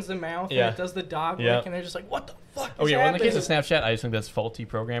it opens the mouth and it does the dog lick and they're just like, what the fuck is well, in the happening? case of Snapchat, I just think that's faulty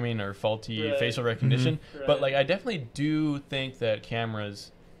programming or faulty facial recognition. But like, I definitely do think that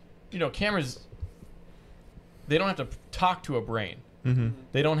cameras, they don't have to talk to a brain.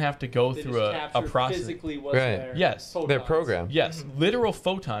 They don't have to go through a process. Physically what's there. Yes. They're programmed. Yes. Literal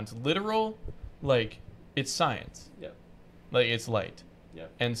photons. Literal, like, it's science. Like, it's light.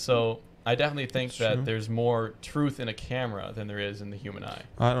 And so I definitely think that there's more truth in a camera than there is in the human eye.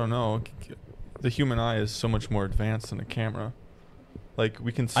 I don't know. The human eye is so much more advanced than a camera. Like,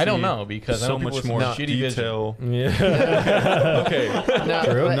 we can see. I don't know, because so much more detail. Okay.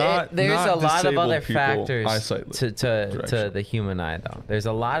 There's a lot of other factors eyesight to the human eye, though. There's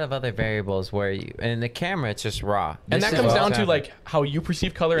a lot of other variables where in the camera it's just raw. And that comes down to like how you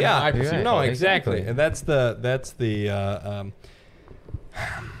perceive color and how I perceive color. No, exactly. And that's the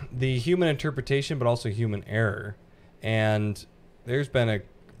human interpretation, but also human error. And there's been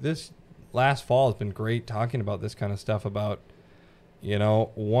this last fall has been great talking about this kind of stuff about,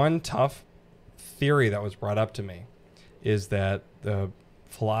 one tough theory that was brought up to me is that the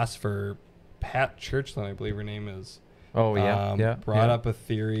philosopher Pat Churchland, I believe her name is, brought up a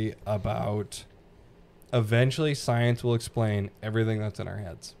theory about eventually science will explain everything that's in our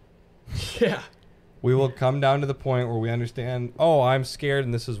heads. Yeah. We will come down to the point where we understand, I'm scared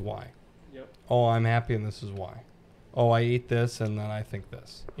and this is why. Oh, I'm happy and this is why. Oh, I eat this and then I think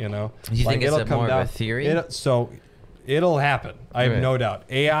this, You think it's more of a theory? It'll happen. I have no doubt.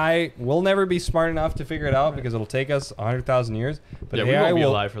 AI will never be smart enough to figure it out because it'll take us 100,000 years. But we won't be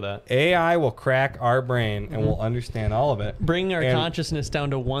alive for that. AI will crack our brain and we'll understand all of it. Bring our consciousness down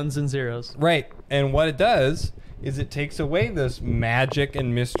to ones and zeros. Right. And what it does is it takes away this magic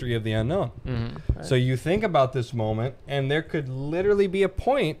and mystery of the unknown. Right. So you think about this moment, and there could literally be a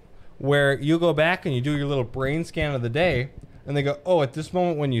point where you go back and you do your little brain scan of the day, and they go, at this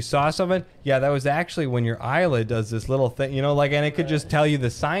moment when you saw something, that was actually when your eyelid does this little thing, and it could just tell you the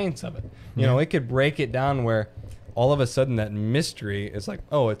science of it. It could break it down where all of a sudden that mystery is like,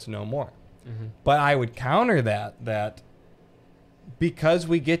 it's no more. But I would counter that because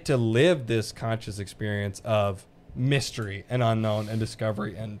we get to live this conscious experience of mystery and unknown and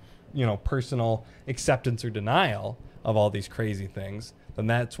discovery and personal acceptance or denial of all these crazy things, then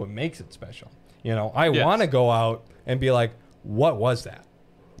that's what makes it special. You know, I Yes. want to go out and be like, what was that?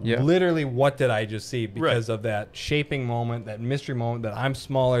 Yeah. Literally, what did I just see? Because of that shaping moment, that mystery moment, that I'm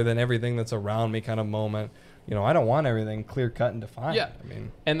smaller than everything that's around me kind of moment. You know, I don't want everything clear cut and defined. Yeah. I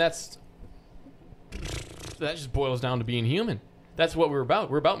mean, And that just boils down to being human. That's what we're about.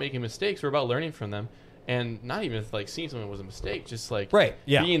 We're about making mistakes. We're about learning from them. And not even like seeing something was a mistake, just like Right,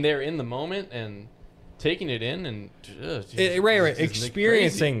 yeah. being there in the moment and taking it in and right.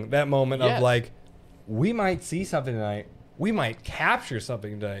 Experiencing that moment Yes. of like, we might see something tonight, we might capture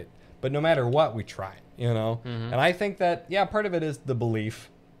something tonight, but no matter what, we try, you know? Mm-hmm. And I think that, yeah, part of it is the belief.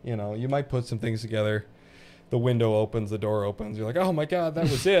 You know, you might put some things together. The window opens, the door opens. You're like, oh my God, that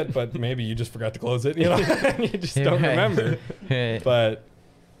was it. But maybe you just forgot to close it, you know? You just don't Right. remember. Right. But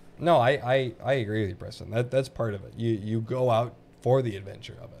no, I agree with you, Preston. That's part of it. You go out for the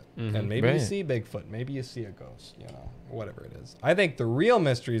adventure of it. Mhm. And maybe you Right. see Bigfoot, maybe you see a ghost, you know, whatever it is. I think the real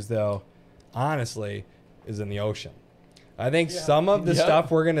mysteries, though, honestly, is in the ocean. I think some of the Yep.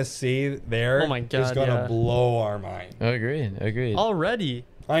 stuff we're gonna see there Oh my is God, gonna yeah. blow our mind. Agreed. Already.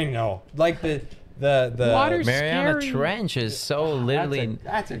 I know, like the Water's Mariana scary. Trench is so literally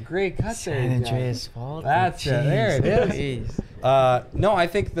That's a great cut San there, John. Andreas Fault. That's it. There it is. Jeez. No, I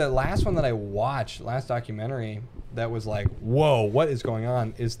think the last one that I watched, last documentary that was like, whoa, what is going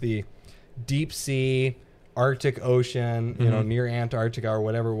on, is the deep sea, Arctic Ocean, you know, near Antarctica or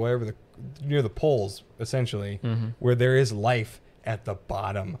whatever, near the poles, essentially, where there is life at the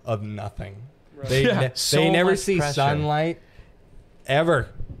bottom of nothing. They, Yeah. they So never much see pressure. sunlight ever.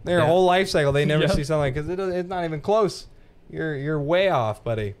 Their Yeah. whole life cycle, they never Yep. see sunlight because it's not even close. You're way off,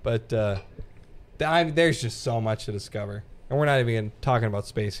 buddy. But there's just so much to discover. And we're not even talking about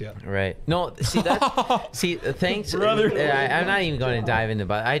space yet. Right. No, see thanks. Brother. I'm not even going to dive into,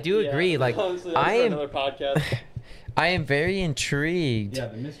 but I do agree. Like, I am, podcast. I am very intrigued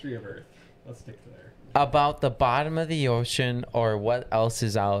the mystery of Earth. Let's stick to there. about the bottom of the ocean or what else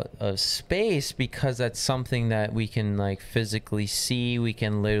is out of space, because that's something that we can like physically see. We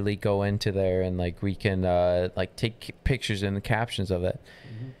can literally go into there and like we can like take pictures and the captions of it.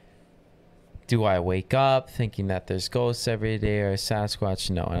 Do I wake up thinking that there's ghosts every day or Sasquatch?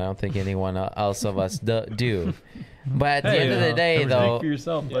 No, I don't think anyone else of us do. But at the end of the day, though, for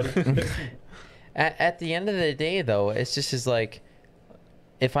yourself, buddy. at the end of the day, though, it's just as like,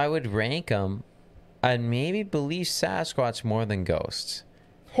 if I would rank them, I'd maybe believe Sasquatch more than ghosts.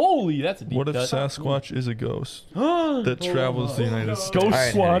 Holy, that's a deep What if cut. Sasquatch is a ghost that travels the United States? Ghost All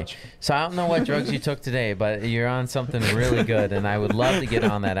right, Swatch. Henry. So I don't know what drugs you took today, but you're on something really good, and I would love to get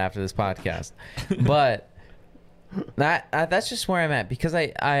on that after this podcast. But that's just where I'm at, because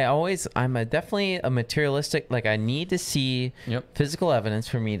I'm definitely a materialistic. Like, I need to see physical evidence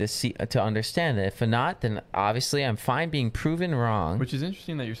for me to understand it. If not, then obviously I'm fine being proven wrong. Which is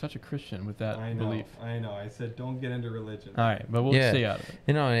interesting that you're such a Christian with that belief. I know. I said don't get into religion. All right, but we'll stay out of it.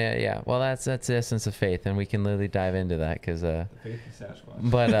 You know, yeah. Well, that's the essence of faith, and we can literally dive into that because. Faith is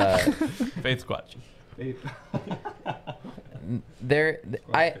Sasquatch. But Faith Squatch. Faith.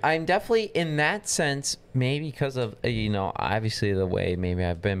 I'm definitely in that sense, maybe because of obviously the way maybe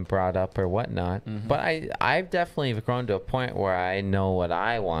I've been brought up or whatnot. But I've definitely grown to a point where I know what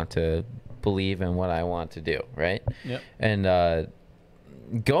I want to believe and what I want to do, right? Yep. And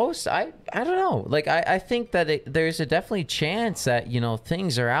ghosts, I don't know. Like, I think that there's a definitely chance that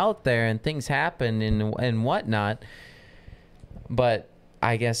things are out there and things happen and whatnot. But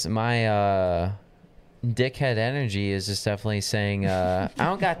I guess my dickhead energy is just definitely saying, I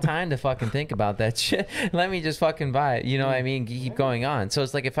don't got time to fucking think about that shit. Let me just fucking buy it. You know what I mean? Keep going on. So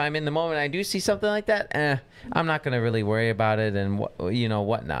it's like, if I'm in the moment, I do see something like that, I'm not going to really worry about it and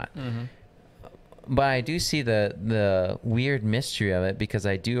whatnot. But I do see the weird mystery of it, because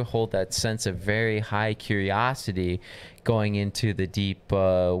I do hold that sense of very high curiosity going into the deep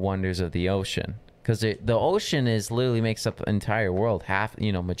wonders of the ocean. Because the ocean literally makes up the entire world,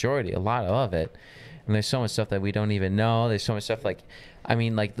 majority, a lot of it. And there's so much stuff that we don't even know. There's so much stuff like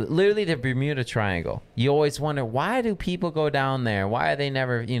literally the Bermuda Triangle. You always wonder, why do people go down there? Why are they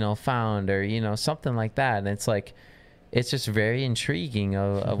never, found, or, something like that? And it's like, it's just very intriguing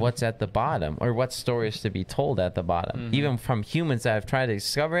of what's at the bottom, or what stories to be told at the bottom. Even from humans that have tried to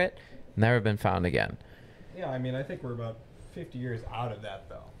discover it, never been found again. Yeah, I mean, I think we're about 50 years out of that,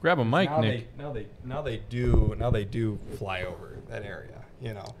 though. Grab a mic, now Nick. Now they do fly over that area.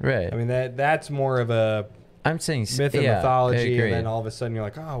 Right. I mean, that's more of a I'm saying myth and mythology, I and then agree. all of a sudden you're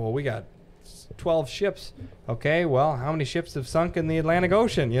like, oh well, we got 12 ships. Okay, well, how many ships have sunk in the Atlantic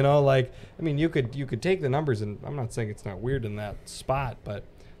Ocean? I mean, you could take the numbers, and I'm not saying it's not weird in that spot, but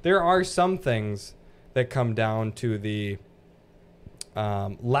there are some things that come down to the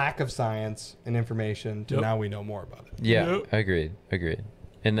lack of science and information to now we know more about it. Yeah, agreed.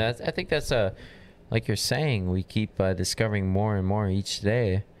 And I think that's like you're saying, we keep discovering more and more each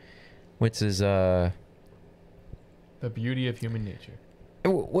day, which is the beauty of human nature.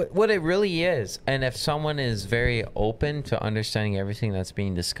 What it really is. And if someone is very open to understanding everything that's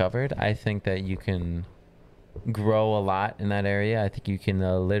being discovered, I think that you can grow a lot in that area. I think you can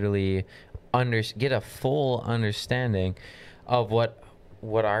literally get a full understanding of what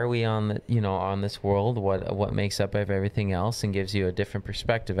are we on on this world, what makes up of everything else, and gives you a different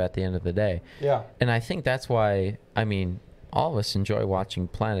perspective at the end of the day. Yeah. And I think that's why, I mean, all of us enjoy watching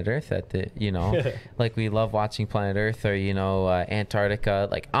Planet Earth like we love watching Planet Earth or, Antarctica.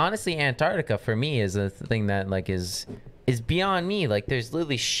 Like, honestly, Antarctica for me is a thing that like is beyond me. Like, there's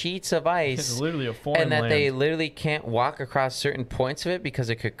literally sheets of ice. It's literally a foreign and that land. they literally can't walk across certain points of it because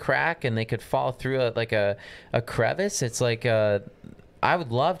it could crack and they could fall through a crevice. It's like, I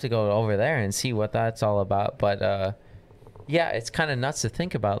would love to go over there and see what that's all about. But, yeah, it's kind of nuts to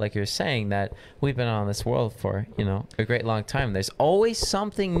think about, like you're saying, that we've been on this world for, a great long time. There's always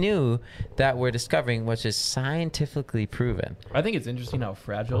something new that we're discovering, which is scientifically proven. I think it's interesting how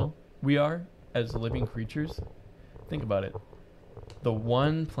fragile we are as living creatures. Think about it. The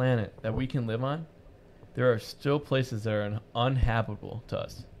one planet that we can live on, there are still places that are uninhabitable to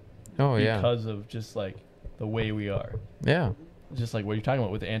us. Oh, yeah. Because of just, like, the way we are. Yeah. Just like what you're talking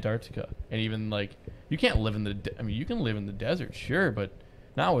about with Antarctica. And even, like, you can't live in you can live in the desert, sure, but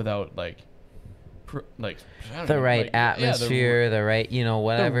not without, like the right atmosphere, the right,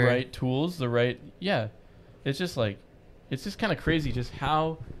 whatever. The right tools, It's just, like, it's just kind of crazy just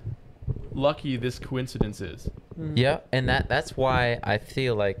how lucky this coincidence is. Yeah, and that's why I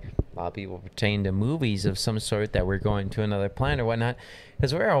feel like a lot of people pertain to movies of some sort that we're going to another planet or whatnot,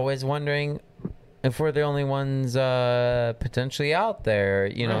 because we're always wondering if we're the only ones potentially out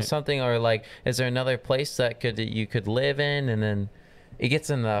there, right. Something, or like, is there another place that you could live in? And then it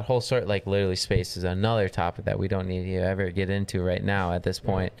gets in the whole sort, like, literally space is another topic that we don't need to ever get into right now at this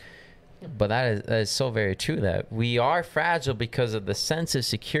point. But that is so very true, that we are fragile because of the sense of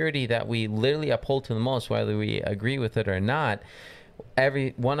security that we literally uphold to the most, whether we agree with it or not.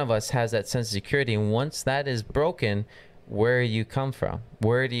 Every one of us has that sense of security, and once that is broken, where you come from,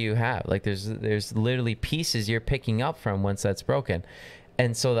 where do you have, like, there's literally pieces you're picking up from once that's broken.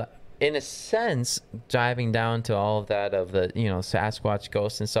 And so in a sense, diving down to all of that of the Sasquatch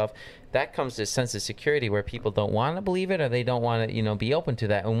ghosts and stuff, that comes to a sense of security where people don't want to believe it, or they don't want to be open to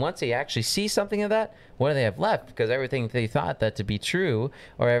that. And once they actually see something of that, what do they have left? Because everything they thought that to be true,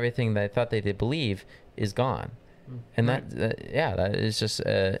 or everything they thought they did believe, is gone. And right. that is just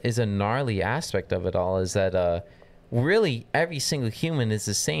is a gnarly aspect of it all, is that really every single human is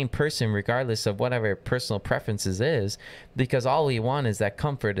the same person regardless of whatever personal preferences is, because all we want is that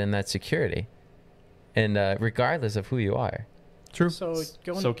comfort and that security, and regardless of who you are. True. So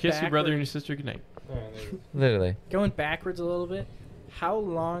kiss your brother and your sister goodnight. Literally. Going backwards a little bit, how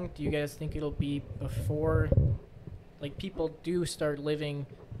long do you guys think it'll be before, like, people do start living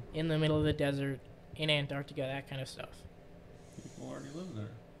in the middle of the desert, in Antarctica, that kind of stuff? People already live there.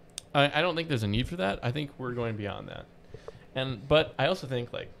 I don't think there's a need for that. I think we're going beyond that. But I also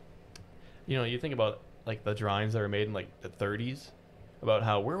think, like, you think about, like, the drawings that were made in, like, the 30s about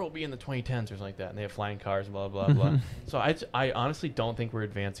how where we'll be in the 2010s or something like that, and they have flying cars and blah, blah, blah. So I honestly don't think we're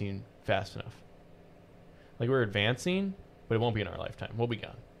advancing fast enough. Like, we're advancing, but it won't be in our lifetime. We'll be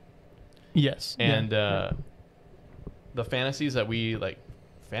gone. Yes. And the fantasies that we, like,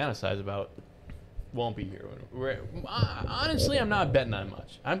 fantasize about won't be here. Honestly, I'm not betting on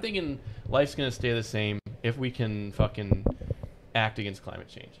much. I'm thinking life's going to stay the same if we can fucking act against climate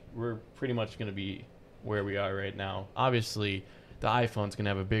change. We're pretty much going to be where we are right now. Obviously, the iPhone's going to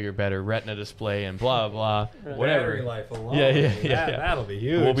have a bigger, better retina display and blah, blah, whatever. Battery life alone. Yeah. That'll be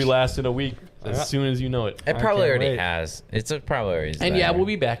huge. We'll be lasting a week as soon as you know it. It probably already has. It's probably already. And yeah, we'll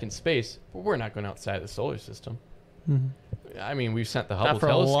be back in space, but we're not going outside the solar system. I mean, we've sent the Hubble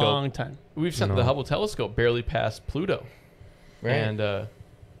telescope. For a long time. We've sent the Hubble telescope barely past Pluto. Right. And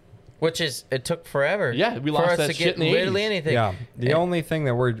which is, it took forever. Yeah, we lost that shit in the 80s. Literally anything. Yeah. The only thing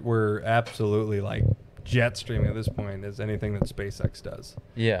that we're absolutely, like, jet streaming at this point is anything that SpaceX does.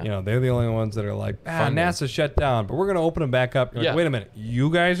 Yeah. They're the only ones that are like, NASA shut down, but we're going to open them back up. You're like, wait a minute.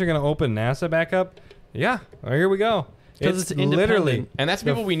 You guys are going to open NASA back up? Yeah. Well, here we go. Because it's literally, and that's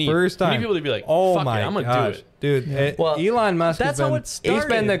people we need. First time. We need people to be like, oh fuck my it, I'm going gosh. to do it. Dude, Well, Elon Musk that's has how been, it started. he's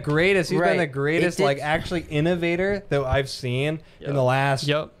been the greatest. He's Right. been the greatest, It did- like, actually innovator that I've seen in the last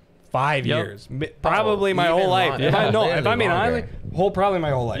 5 Yep. years, probably my even whole life. longer. If I Yeah, no, if literally I mean longer. honestly, probably my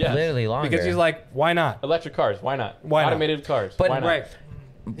whole life. Yeah. Literally longer. Because he's like, why not? Electric cars, why not? Why not? Automated cars, But- why not? Right.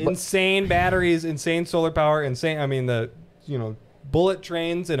 Insane batteries, insane solar power, insane. I mean, the bullet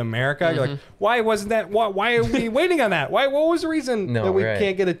trains in America. You're like, why wasn't that? Why are we waiting on that? What was the reason No, that we right.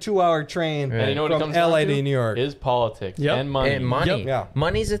 can't get a 2-hour train And you know what it from comes LA down to New York? Is politics Yep. and money. And money. Yep. Yeah.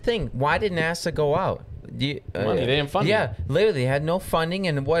 Money's a thing. Why did NASA go out? Money, they didn't fund Yeah, literally, they had no funding,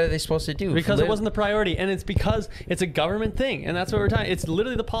 and what are they supposed to do? Because it wasn't the priority, and it's because it's a government thing, and that's what we're talking. It's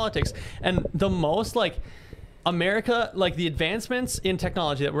literally the politics, and the most America, the advancements in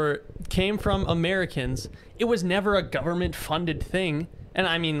technology that came from Americans. It was never a government funded thing. And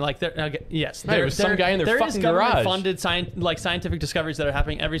I mean, yes, Right, it was some guy in their there is fucking garage. government-funded scientific discoveries that are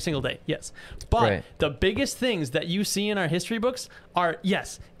happening every single day. Yes, but Right. the biggest things that you see in our history books are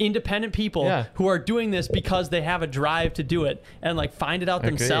independent people who are doing this because they have a drive to do it and find it out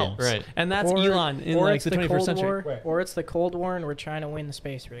Agreed. themselves. Right. And that's Or- Elon in or the it's 21st Cold century. War, Right. or it's the Cold War, and we're trying to win the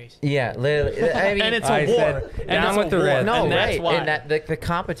space race. Yeah, literally. I mean, And it's I a war. said, And down it's with a the war. red. no, And that's right, why. and that the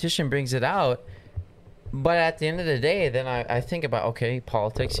competition brings it out. But at the end of the day, then I think about,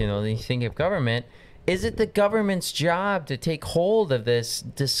 politics, then you think of government. Is it the government's job to take hold of this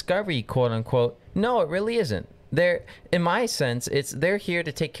discovery, quote unquote? No, it really isn't. They're, in my sense, they're here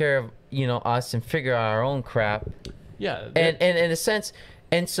to take care of, us and figure out our own crap. Yeah. And in a sense,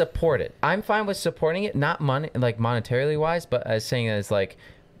 and support it. I'm fine with supporting it, not money, monetarily wise, but as saying it as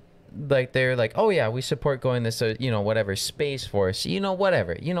they're like, oh yeah, we support going this, whatever, Space Force,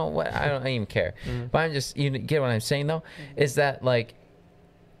 whatever, what, I don't even care. But I'm just, you get what I'm saying though, is that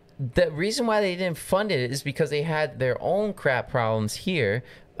the reason why they didn't fund it is because they had their own crap problems here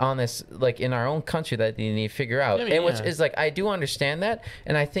on this, in our own country that they need to figure out. I mean, and which yeah. is I do understand that,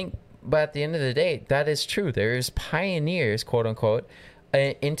 and I think, but at the end of the day, that is true. There's pioneers, quote unquote,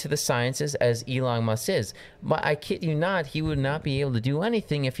 into the sciences as Elon Musk is. But I kid you not, he would not be able to do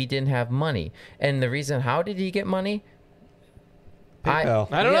anything if he didn't have money. And the reason, how did he get money?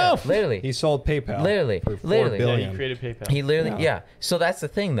 PayPal. I don't know. Literally. He sold PayPal. Literally. For $4 Literally. Yeah, billion. he created PayPal. He literally, Yeah. yeah. So that's the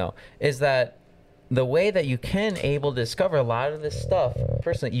thing, though, is that the way that you can able to discover a lot of this stuff,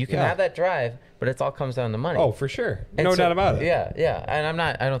 personally, you can Yeah. have that drive, but it all comes down to money. Oh, for sure. And No so- doubt about it. Yeah, yeah. And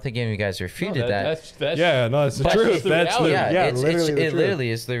I don't think any of you guys refuted that. That's Yeah, no, it's the But truth. it's the That's reality. literally the it truth. literally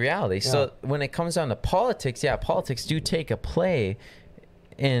is the reality. So when it comes down to politics, politics do take a play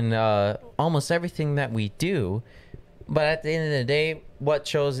in almost everything that we do. But at the end of the day, what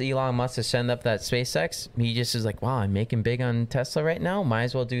chose Elon Musk to send up that SpaceX? He just is like, wow, I'm making big on Tesla right now. Might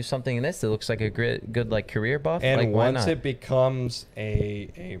as well do something in this. It looks like a good career buff. And why once not? it becomes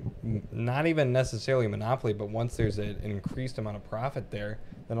a not even necessarily a monopoly, but once there's an increased amount of profit there,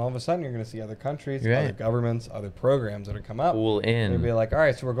 then all of a sudden you're going to see other countries, Right. other governments, other programs that are come up. Pull in. They'll be like, all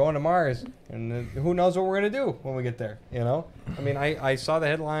right, so we're going to Mars, and then who knows what we're going to do when we get there, I mean, I saw the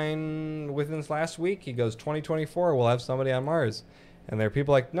headline within this last week. He goes, 2024, we'll have somebody on Mars. And there are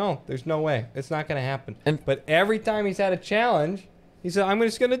people like, no, there's no way. It's not going to happen. But every time he's had a challenge, he said, I'm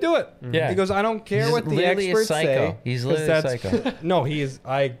just going to do it. Yeah. He goes, I don't care He's what the literally a experts psycho. say. He's 'cause literally a psycho. No, he is.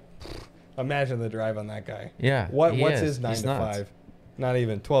 Imagine the drive on that guy. Yeah, What's he is. his 9 He's to nuts. 5? Not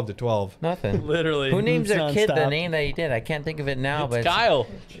even 12 to 12. Nothing. Literally. Who names their kid the nonstop. name that he did? I can't think of it now, It's but Kyle,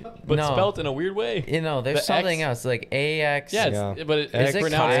 but No. spelt in a weird way. there's The something X- else like AX. Yeah, Yeah. but Is it's it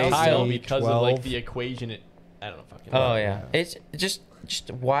pronounced Kyle? Kyle because of 12? the equation. I don't know. Fucking Oh know. yeah, it's just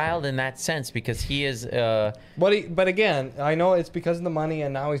wild in that sense because he is. But again, I know it's because of the money,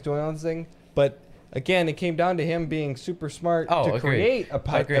 and now he's doing all this thing. But again, it came down to him being super smart Oh, to agreed. create a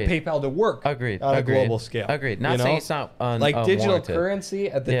Agreed. PayPal to work Agreed. on Agreed. a global scale. Agreed. Not saying it's not like digital unwarranted. currency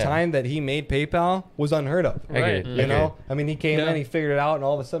at the Yeah. time that he made PayPal was unheard of. Agreed. You know, I mean, he came Yeah. in, he figured it out, and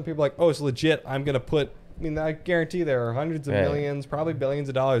all of a sudden, people are like, "Oh, it's legit. I'm gonna put." I mean, I guarantee there are hundreds of Right. millions, probably billions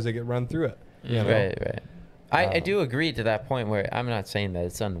of dollars that get run through it. You know? Right. I do agree to that point where I'm not saying that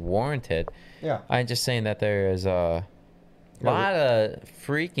it's unwarranted. Yeah. I'm just saying that there is a lot of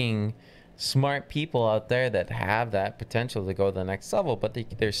freaking smart people out there that have that potential to go to the next level, but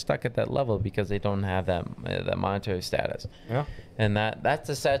they're stuck at that level because they don't have that monetary status. Yeah. And that's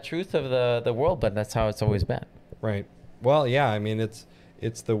the sad truth of the world, but that's how it's always been. Right. Well, yeah. I mean,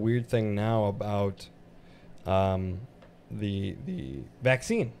 it's the weird thing now about the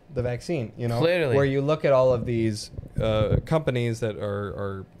vaccine. The vaccine. You know, Clearly. where you look at all of these companies that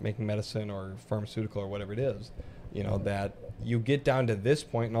are making medicine or pharmaceutical or whatever it is. You know, that you get down to this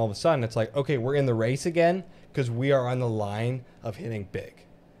point, and all of a sudden it's like, okay, we're in the race again because we are on the line of hitting big.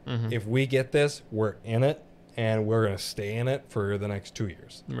 Mm-hmm. If we get this, we're in it, and we're going to stay in it for the next 2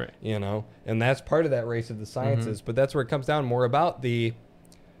 years. Right. You know, and that's part of that race of the sciences. But that's where it comes down more about the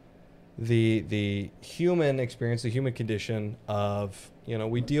the human experience, the human condition of,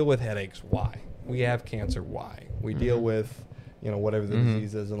 we deal with headaches. Why? We have cancer. Why? We deal with, whatever the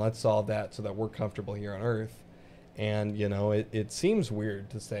disease is, and let's solve that so that we're comfortable here on Earth. And, it seems weird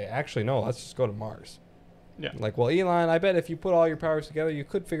to say, actually, no, let's just go to Mars. Yeah. Like, well, Elon, I bet if you put all your powers together, you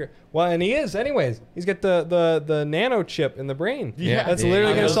could figure. Well, and he is, anyways. He's got the nano chip in the brain. Yeah. That's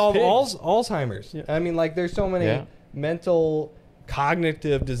literally going to solve pigs. Alzheimer's. Yeah. I mean, like, there's so many mental,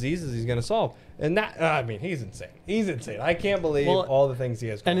 cognitive diseases he's going to solve. And that, he's insane. He's insane. I can't believe all the things he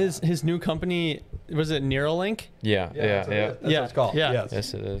has going And his new company, was it Neuralink? Yeah. That's what it's called. Yeah.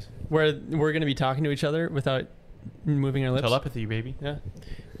 Yes, it is. Where we're going to be talking to each other without moving our lips. Telepathy, baby. Yeah.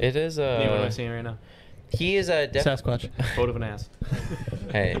 It is. Nate, what am I saying right now? He is a Sasquatch. Boat of an ass.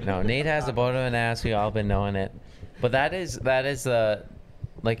 Hey, no, Nate has a boat of an ass. We all been knowing it, but that is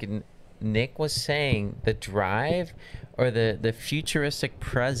like Nick was saying, the drive or the futuristic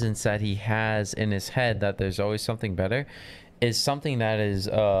presence that he has in his head, that there's always something better, is something that is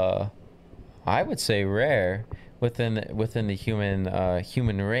I would say rare within the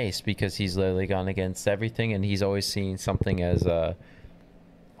human race, because he's literally gone against everything, and he's always seen something as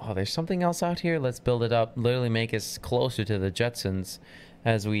there's something else out here, let's build it up, literally make us closer to the Jetsons,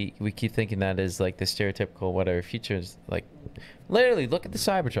 as we keep thinking that is like the stereotypical whatever futures. Like, literally look at the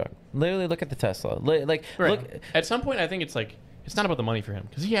Cybertruck, literally look at the Tesla, look At some point, I think it's like, it's not about the money for him,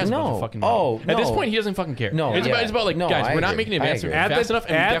 because he has a bunch of fucking money. Oh, At this no. point, he doesn't fucking care. No, it's about like, guys, I we're not agree. making I advances agree. fast enough,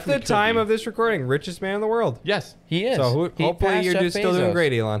 and at definitely the time could be. of this recording, richest man in the world. Yes. he is. So He hopefully passed you're Jeff just still doing Bezos.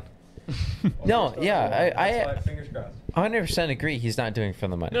 great, Elon. No, yeah, I Fingers crossed. 100% agree. He's not doing it for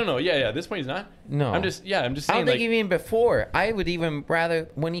the money. No, yeah. At this point, he's not. No. I'm just saying. I don't think even before. I would even rather,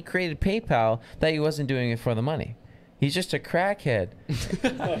 when he created PayPal, that he wasn't doing it for the money. He's just a crackhead.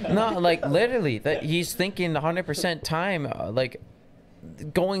 No, like literally, that he's thinking 100% time, like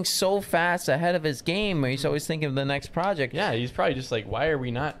going so fast ahead of his game, where he's always thinking of the next project. Yeah, he's probably just like, why are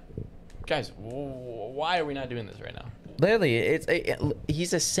we not, guys? Why are we not doing this right now? Literally,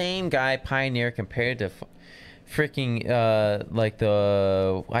 he's the same guy, pioneer, compared to freaking like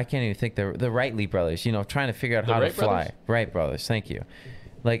I can't even think, the Wrightley brothers, trying to figure out The how Wright to fly. brothers? Wright brothers, thank you.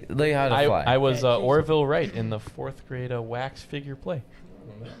 Like how to fly. I was Orville Wright in the 4th grade wax figure play.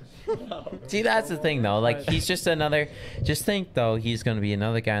 See, that's the thing though. Like, he's just another. Just think though, he's going to be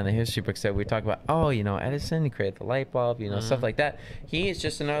another guy in the history books that we talk about. Oh, Edison, he created the light bulb, stuff like that. He is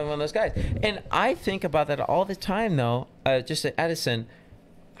just another one of those guys. And I think about that all the time though. Just Edison,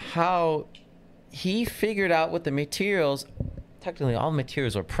 how he figured out what the materials. Technically, all the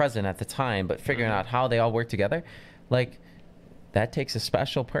materials were present at the time, but figuring out how they all work together, like, that takes a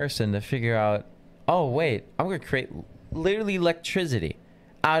special person to figure out. Oh wait, I'm going to create literally electricity.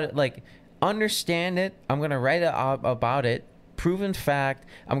 Understand it. I'm gonna write about it. Proven fact.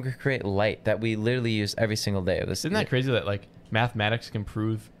 I'm gonna create light that we literally use every single day. Isn't that crazy that like mathematics can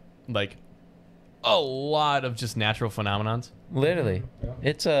prove like a lot of just natural phenomenons? Literally,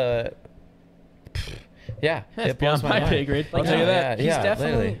 it's a. Yeah, It's it blows beyond my mind. pay grade. I'll Like, tell you that. He's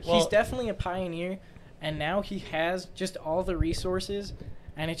definitely literally. definitely a pioneer, and now he has just all the resources,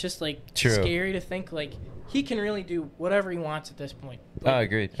 and it's just like True. scary to think like he can really do whatever he wants at this point. Like,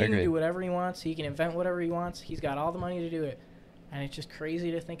 Agreed. He can do whatever he wants. He can invent whatever he wants. He's got all the money to do it, and it's just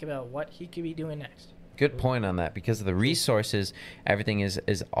crazy to think about what he could be doing next. Good point on that, because of the resources, everything is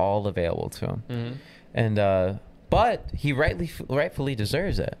all available to him, and but he rightfully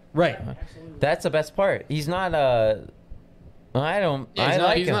deserves it. Right. That's the best part. He's not He's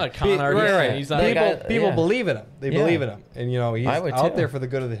not a con artist. Right. He's not People believe in him. They believe in him, and he's I would out too. there for the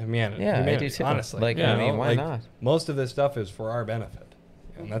good of the humanity. Yeah, I do too. Honestly, Like, I mean, why not? Most of this stuff is for our benefit,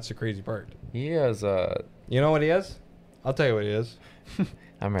 and that's the crazy part. He has You know what he is? I'll tell you what he is.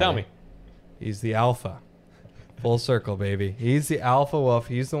 I'm ready. Tell me. He's the alpha. Full circle, baby. He's the alpha wolf.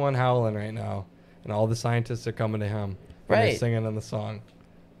 He's the one howling right now, and all the scientists are coming to him. And they're Right. singing in the song.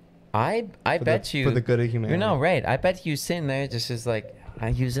 I bet you for the good of humanity. right. I bet you sitting there just is like,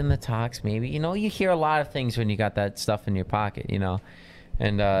 using the talks maybe. You hear a lot of things when you got that stuff in your pocket,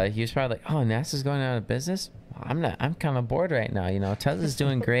 And he was probably like, oh, NASA's going out of business? I'm kind of bored right now, Tesla's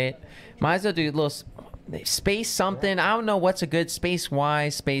doing great. Might as well do a little space something. I don't know what's a good Space Y,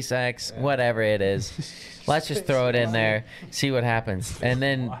 Space X, whatever it is. Let's just throw it in there, see what happens. And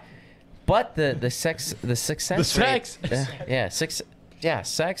then, but the success rate,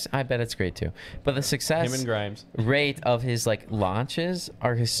 sex, I bet it's great too. But the Him success and Grimes. rate of his launches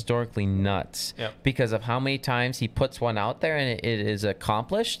are historically nuts. Yep. Because of how many times he puts one out there and it is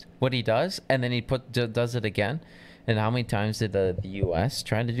accomplished what he does, and then he does it again. And how many times did the U.S.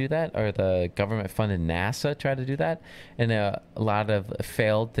 try to do that, or the government-funded NASA try to do that? And a lot of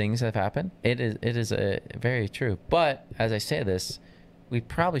failed things have happened. It is very true. But as I say this, we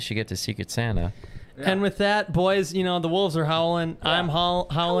probably should get to Secret Santa. And with that, boys, the wolves are howling. I'm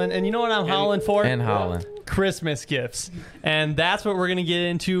howling. And you know what I'm howling for? And howling. Christmas gifts. And that's what we're going to get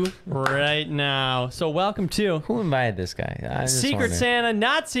into right now. So welcome to... Who invited this guy? Secret Santa,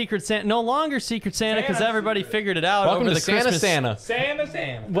 not Secret Santa. No longer Secret Santa because everybody figured it out Welcome over to the Christmas.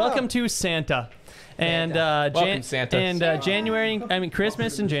 Santa. Welcome to Santa. And Welcome, Santa. And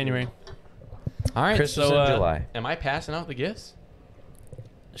Christmas in January. All right, Christmas so in July. am I passing out the gifts?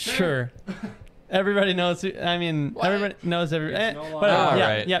 Sure. Everybody knows. Everybody knows whatever. All yeah,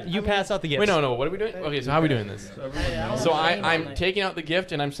 right. yeah. You pass out the gifts. Wait, no. What are we doing? Okay, so how are we doing this? So I'm taking out the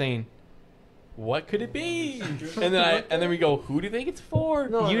gift and I'm saying, what could it be? And then we go, who do you think it's for?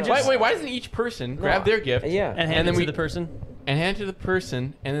 Wait, why doesn't each person grab their gift? Yeah. And hand it to the person. And hand it to the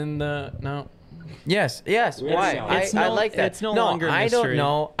person, and then no. Yes. Why? I like that. It's no longer a I mystery. don't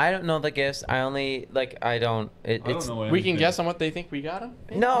know. I don't know the gifts. I only I don't. It's We can guess on what they think we got them.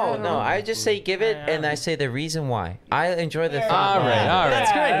 no. I just say give it, and I say the reason why. I enjoy the thought. All right.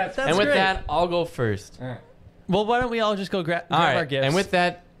 That's great. That's and with great. that, I'll go first. Well, why don't we all just go grab All our right. gifts? And with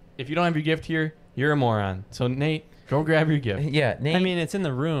that, if you don't have your gift here, you're a moron. So Nate, go grab your gift. Yeah, Nate. I mean, it's in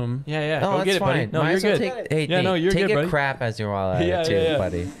the room. Yeah. Oh, Go that's get it, buddy. fine. No, Might you're as well good. Hey, Yeah, Nate, no, you're take good, a buddy. crap as you're all at it too, Yeah.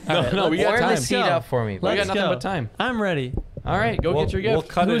 buddy. No, we got Warm time. the seat go. up for me. We buddy. got nothing go. but time. I'm ready. All right, go get your gift. We'll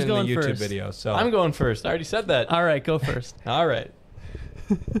cut Who's it in the going YouTube first? video. So I'm going first. I already said that. All right, go first. All right.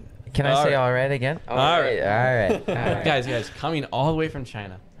 Can I All say right. all right again? All right. All right. Guys, coming all the way from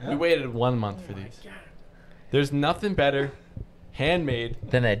China. We waited 1 month for these. There's nothing better, handmade,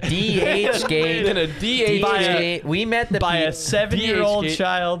 Then a DH gate. than a DH By a- gate. We met the By a people. 7-year-old DH.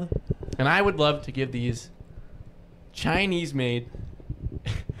 child. And I would love to give these Chinese-made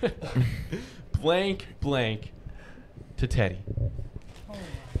blank to Teddy.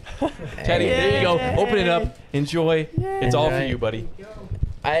 Teddy, there you go. Open it up. Enjoy. It's all for you, buddy.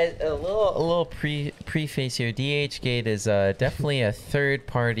 A little preface here. DH Gate is definitely a third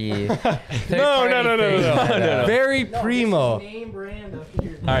party. No. No. Very primo. Name brand up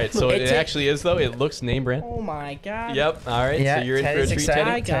here. All right, so it It's a- actually is, though. It looks name brand. Oh my god. Yep. All right, Yeah, so you're in for a Teddy's treat, excited.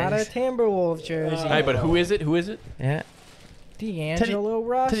 I Teddy. got a Teddy's- Timberwolf jersey. All right, but who is it? Yeah. D'Angelo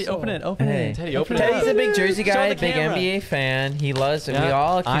Russell. Teddy, open it. Hey. Teddy, open it Teddy's up. a big Jersey Show guy, the big camera. NBA fan. He loves it. We Yeah.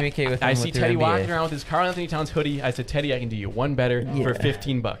 all communicate with him. I with see through Teddy NBA. walking around with his Karl Anthony Towns hoodie. I said, Teddy, I can do you one better for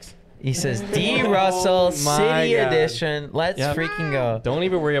 $15. He says D. Russell my City God. Edition. Let's Yep. freaking go. Don't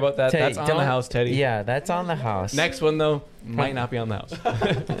even worry about that. Teddy, That's on the don't- house, Teddy. Yeah, that's on the house. Next one, though, might not be on the house.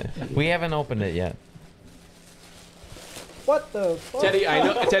 We haven't opened it yet. What the fuck? Teddy,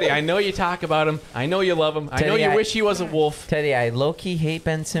 I know you talk about him. I know you love him. I know Teddy, you I- wish he was a wolf. Teddy, I low-key hate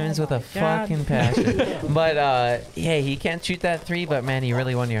Ben Simmons with a God. fucking passion. But, hey, he can't shoot that three, but, man, he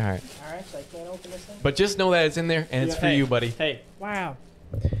really won your heart. Alright, so I can't open this thing? But just know that it's in there, and it's for you, buddy. Hey, Wow.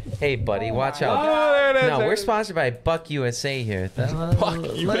 Hey, buddy, watch out. Oh, there it is. No, there we're it is. sponsored by Buck USA here.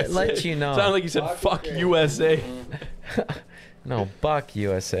 Let you know. Sounded like you said, fuck USA. No, Buck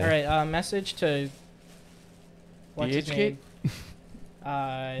USA. Alright, message to... What's his DH name?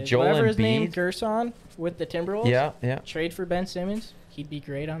 Joel whatever his name, Embiid? Gerson with the Timberwolves. Yeah. Trade for Ben Simmons. He'd be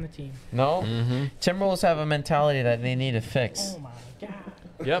great on the team. No? Mm-hmm. Timberwolves have a mentality that they need to fix. Oh my god.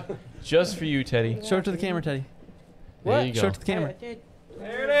 Yep. Just for you, Teddy. show it to the camera, Teddy. There you Show go. it to the camera. There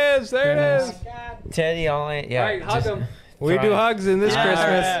There it is. There it is. Teddy, all I... Yeah. All right, hug just- him. We try. do hugs in this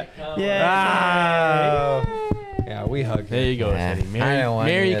Christmas. Yeah. Yeah, we hug. There you go, Nah, Teddy. I don't want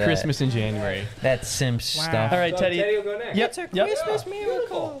Merry any of that. Christmas in January. That Simp stuff. All right, Teddy. will go next. Yep. It's a Yep. Christmas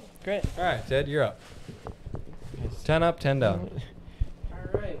miracle. Great. All right, Ted, you're up. 10 up, 10 down.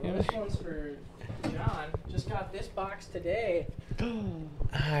 Alright, well, this one's for John. Just got this box today.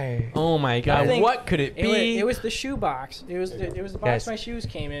 Hi. Oh my I God! think What could it be? It was the shoe box. It was the box Guys. my shoes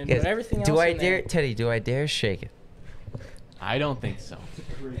came in, Yes. but everything else Do I in there- dare... Teddy, do I dare shake it? I don't think so.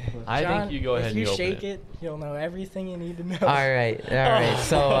 I John, think you go ahead if and you open shake it. it, you'll know everything you need to know. All right.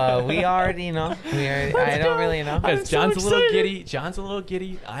 So we already know. I don't really know. Because John's a little giddy. John's a little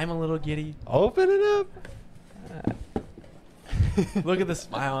giddy. I'm a little giddy. Open it up. Look at the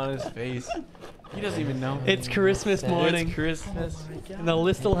smile on his face. He doesn't even know. It's Christmas morning It's Christmas. in the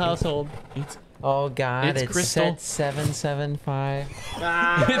Listle household. It's Oh God! It's It's crystal. set 775.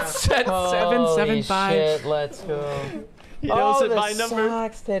 it's set Holy 775. shit, let's go. He knows Oh, it the by number.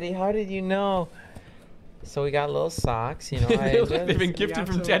 socks, Teddy. How did you know? So we got little socks. You know, I They look like enjoy they've been this. gifted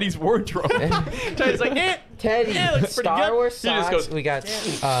from some- Teddy's wardrobe. Teddy's like, eh. Teddy, Yeah, it looks pretty Star good. Wars He just socks. goes, We got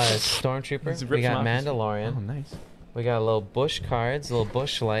He Stormtrooper. rips We them got off his- Mandalorian. Oh, nice. We got a little Bush cards, a little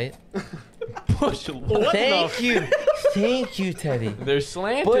Bush light. Bush. What Thank you. Thank you, Teddy. They're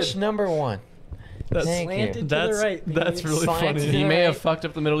slanted. Bush number 1. That's Thank you. Slanted to the right. That's really Slanted funny. He to may the have right. fucked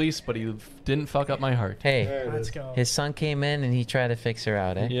up the Middle East, but he didn't fuck up my heart. Hey, Let's go. his son came in and he tried to fix her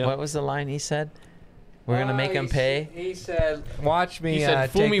out, eh? Yep. What was the line he said? We're going to make him pay? He said, "Watch me." He said,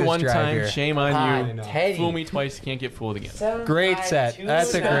 "Fool take me this one drive time, here." shame on you. Teddy. Fool me twice, you can't get fooled again." Great set.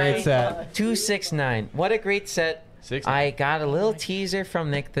 That's a great set. 269. What a great set. 6. I got a little teaser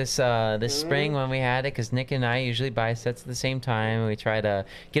from Nick this spring when we had it, because Nick and I usually buy sets at the same time. We try to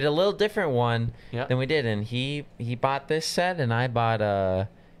get a little different one than we did, and he bought this set, and I bought a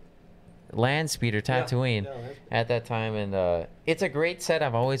Land Speeder Tatooine at that time, and it's a great set.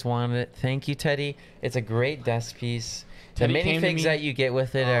 I've always wanted it. Thank you, Teddy. It's a great desk piece. Teddy the came to minifigs me- that you get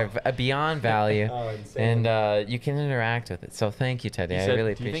with it are beyond value, insane. and you can interact with it. So thank you, Teddy. He I said,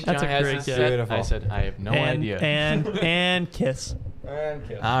 really "Do you think appreciate That's it. a John has great this gift. set?" Beautiful. I said, "I have no idea." And kiss. All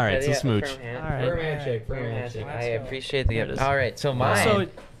right, so smooch. All right. Firm handshake. Firm handshake. I appreciate the There it gift. is. All right, so mine. Also,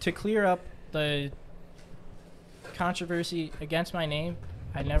 to clear up the controversy against my name,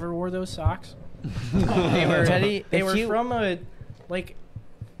 I never wore those socks. They were Teddy, they if were you- from a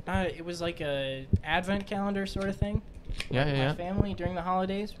it was like a advent calendar sort of thing. Yeah, with yeah, yeah. My family during the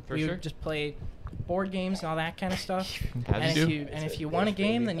holidays, For we sure. would just play board games and all that kind of stuff. As you do. If you won a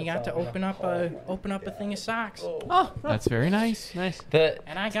game, then you got to open up a thing of socks. Oh, That's very nice. nice.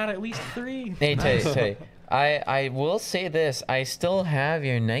 And I got at least 3. Hey, Teddy. I will say this. I still have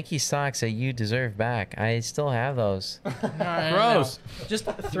your Nike socks that you deserve back. I still have those. No. Gross. Just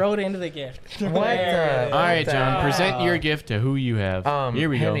throw it into the gift. What All right, the- John, present your gift to who you have. Here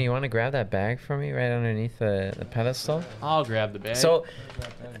we Henry, go. you want to grab that bag for me right underneath the pedestal? I'll grab the bag.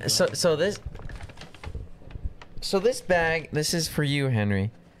 So this bag, this is for you,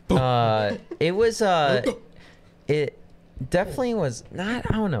 Henry. It was it definitely was not.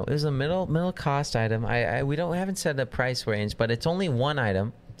 I don't know. It was a middle cost item. We haven't said the price range, but it's only one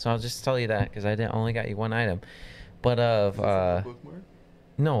item. So I'll just tell you that because I only got you one item. But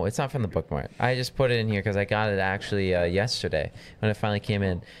no, it's not from the bookmark. I just put it in here because I got it actually yesterday when it finally came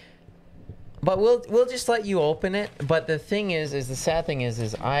in. But we'll just let you open it. But the thing is the sad thing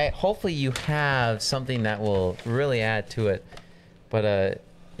is hopefully you have something that will really add to it. But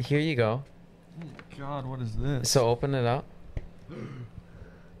here you go. God, what is this? So open it up.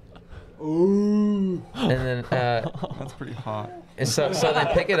 Ooh. And then That's pretty hot. so then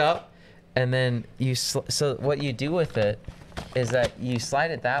pick it up, and then so what you do with it is that you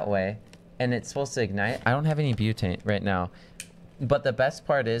slide it that way, and it's supposed to ignite. I don't have any butane right now, but the best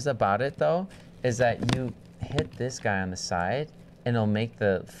part about it though is that you hit this guy on the side, and it'll make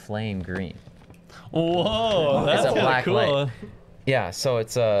the flame green. Whoa, It's that's a really black cool. light. Yeah, so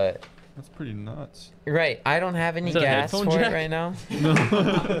it's a. That's pretty nuts. Right, I don't have any Is it a gas headphone for jack? it right now.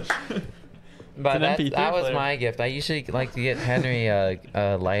 It's But an that MP3 was player. my gift. I usually like to get Henry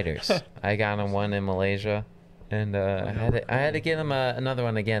lighters. I got him one in Malaysia, and I had to get him another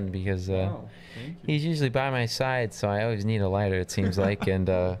one again because Oh, thank you. he's usually by my side, so I always need a lighter. It seems like, and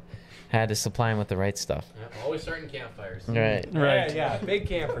had to supply him with the right stuff. Always starting campfires. Right. Right. Yeah, big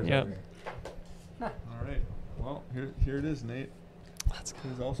camper. Yep. All right. Well, here it is, Nate.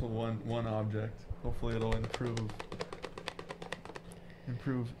 There's also one object. Hopefully it'll improve.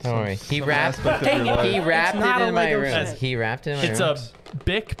 Don't worry. He some wrapped. aspect of your He life. wrapped It's not it a in my Lego room. set. He wrapped it in my It's room. a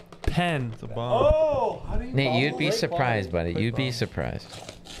Bic pen. It's a bomb. Oh, how do you Nate, you'd be surprised, buddy. You'd be bomb. surprised.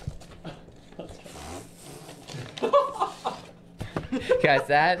 Guys,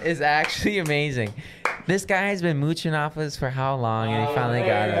 that is actually amazing. This guy has been mooching off us for how long, and he finally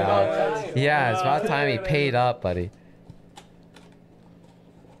got it out. Yeah, it's about time he paid up, buddy.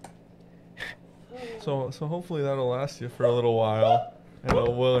 So hopefully that'll last you for a little while, and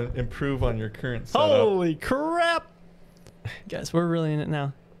it will improve on your current setup. Holy crap! Guys, we're really in it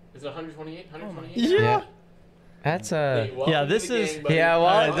now. Is it 128? 128? Yeah. That's Yeah, this is- Yeah, well,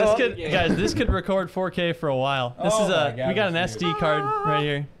 All right, well, this could record 4K for a while. This Oh is my God, we got an that's SD card right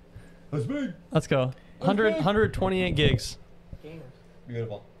here. That's big. Let's go. 128 gigs.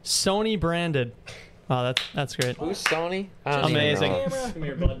 Beautiful. Sony branded. Wow, that's great. Who's Sony? I don't even Amazing. know. Come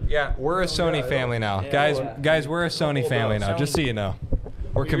here, bud. Yeah, we're a Sony family now, guys. We're a Sony family now. Just so you know,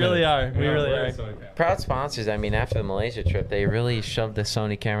 we're We committed. really are. We really we're a are. Sony family. Proud sponsors. I mean, after the Malaysia trip, they really shoved the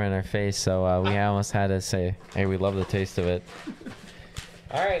Sony camera in our face, so we almost had to say, "Hey, we love the taste of it."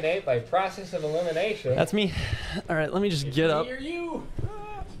 All right, Nate. By process of elimination. That's me. All right, let me just get up. you.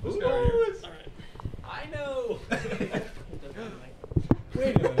 Who's yours? I know.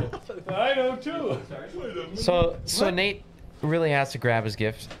 Wait a minute. I know too. So Nate really has to grab his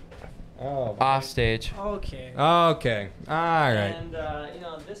gift. Oh. Off stage. Okay. Okay. All right. And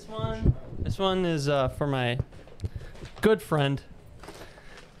this one is for my good friend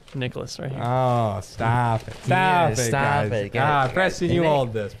Nicholas right here. Oh, stop it. Yeah, Stop it, stop guys. it, guys. Preston, you Nick-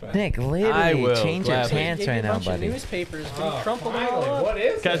 hold this. But. Nick, I literally will change your gladly. pants Give you right a now, bunch of buddy. newspapers. Crumpled all Finally, up. what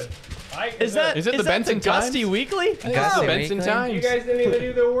is Guys, this? Is that Is it the that Benson Gusty Times? Weekly? Gusty Oh, Benson Weekly? Times. You guys didn't even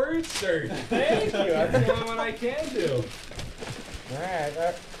do the word search. Thank you. That's the only one I can do. All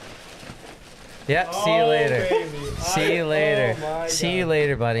right. Yep, see you later. Baby. See you later. See you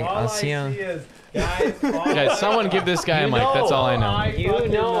later, buddy. I'll see you on... Guys, someone give this guy a mic. That's all I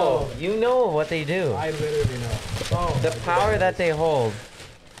know. You know what they do. I literally know. Oh, The power that they hold.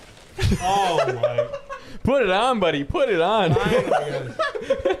 oh my. Put it on, buddy. Put it on.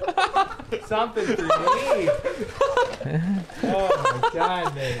 Something for me. Oh my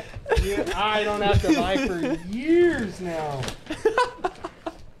God, Nate. I don't have to buy for years now.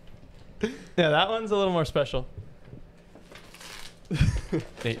 Yeah, that one's a little more special.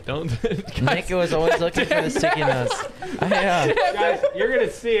 Nate, don't. Nick was always looking for the sticky notes. Guys, you're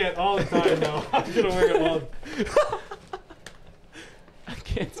gonna see it all the time now. I'm gonna wear it all. I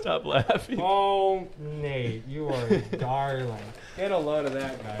can't stop laughing. Oh, Nate, you are a darling. Get a load of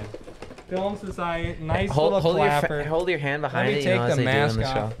that, guys. Film Society, nice little clapper. Hold your hand behind Let me it. take You know, the as they do on mask the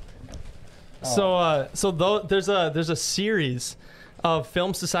off. show. So there's a series of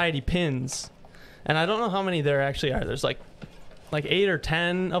Film Society pins, and I don't know how many there actually are. There's like 8 or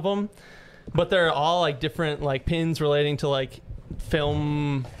 10 of them, but they're all like different like pins relating to like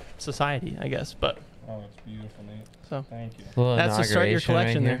Film Society, I guess. But Oh, it's beautiful, Nate. so Thank you. Little that's to start your inauguration right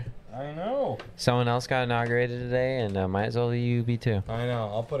collection here. there. I know. Someone else got inaugurated today, and might as well you be too. I know.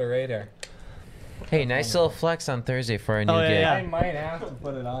 I'll put it right there. Hey, nice little flex on Thursday for our new Oh, yeah, gig. yeah. I might have to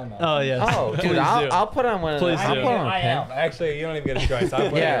put it on now. Oh yes. Oh, dude, Please do. I'll put on one of Please those. I'll do. put on a I pin. am. Actually, you don't even get a choice. I'll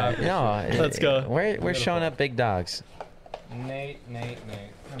put Yeah, it on. no. Let's go. We're showing up big dogs. Nate.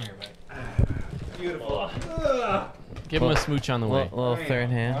 Come here, buddy. Beautiful. Give him a smooch on the way. Little third On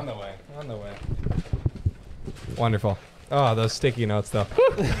hand. the way. Wonderful. Oh, those sticky notes, though.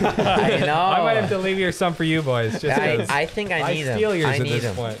 I know. I might have to leave here some for you boys. Just 'cause. I think I need them. steal yours I at need this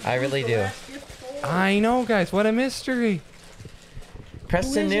them. point. I really do. I know, guys. What a mystery.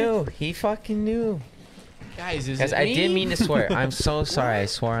 Preston knew. He fucking knew. Guys, is Guys, it I me? didn't mean to swear. I'm so sorry. I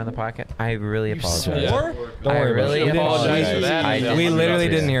swore on the podcast. I really apologize. swore? Don't I worry really about it. apologize for that. I We didn't We mean literally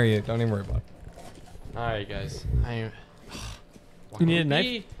to. didn't hear you. Don't even worry about it. All right, guys. You need a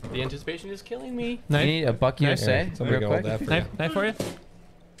knife? The anticipation is killing me. You Knife? need a Buck USA Here, somebody real go hold quick? that for you. Knife for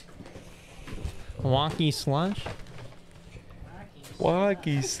you? Wonky slush.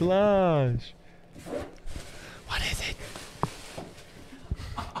 Wacky slush. What is it?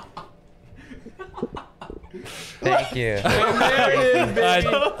 Thank you.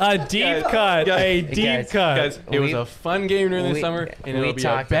 A deep cut. A deep Guys, cut. Guys, it was We- a fun game during the we- summer, and we it'll be a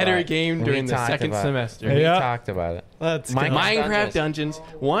talked better about it. game We during the talked second about it. semester. We Yeah. talked about it. Let's Minecraft go. Minecraft Dungeons,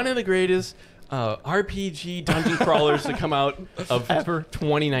 one of the greatest RPG dungeon crawlers to come out of ever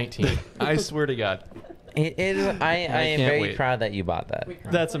 2019. I swear to God. I am can't very wait. proud that you bought that.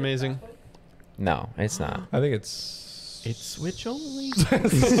 That's amazing. No, it's not. I think it's. It's Switch only.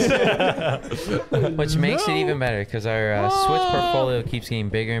 Which makes it even better because our Switch portfolio keeps getting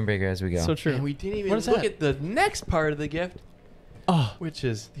bigger and bigger as we go. So true. And we didn't even What is look that? at the next part of the gift, Oh, which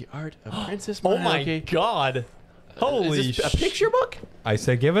is the art of Princess oh my Mononoke. God. Holy Is this a picture book? I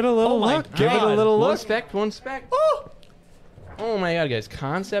said, give it a little Oh my look. Give it a God. little One look. spec, one spec. Oh my God, guys!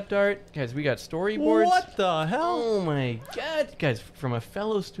 Concept art, guys. We got storyboards. What the hell? Oh my God, guys! From a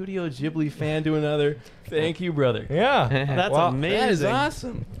fellow Studio Ghibli fan to another, thank you, brother. Yeah. That's Well, amazing. That is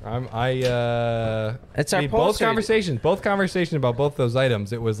awesome. It's our both poster. conversations about both those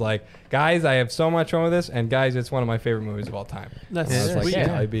items. It was like, guys, I have so much fun with this, and guys, it's one of my favorite movies of all time. That's And I was like, sweet.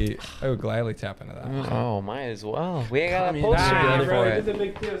 yeah, I would gladly tap into that. Oh, might as well. We got I a mean, poster nah, ready for it. a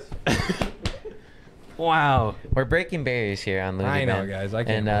big kiss. Wow. We're breaking barriers here on LooneyBin. I know, guys. I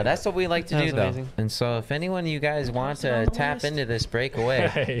can't And wait. that's what we like to That's do, though. amazing. And so, if anyone of you guys want to tap into this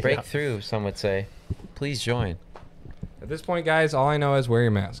breakaway, Yeah. breakthrough, some would say, please join. At this point, guys, all I know is wear your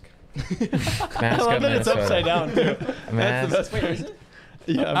mask. Mask I love of that it's Minnesota. upside down, too. Mask. That's the best. Wait, is it?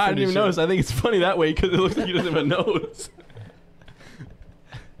 Yeah, I'm I pretty didn't even sure. notice. I think it's funny that way because it looks like he doesn't have a nose.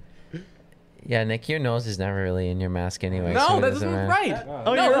 Yeah, Nick, your nose is never really in your mask anyway. so No, it that doesn't look matter. right.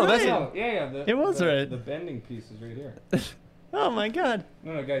 Oh, no, you're no, that's right. Yeah. It was right. The bending piece is right here. Oh my God.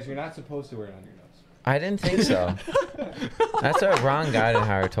 No, guys, you're not supposed to wear it on your nose. I didn't think so. That's what Ron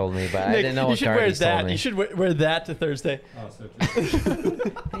Geidenhauer told me, but I didn't know what Gardy's told me. You should wear that to Thursday. Oh, so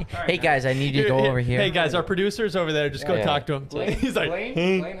Hey guys, I need you to go over here. Hey guys, our producer's over there. Just go talk to him. He's like,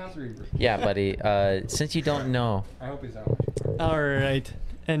 Blaine has Reaver. Yeah, buddy. Since you don't know. I hope he's out. all right.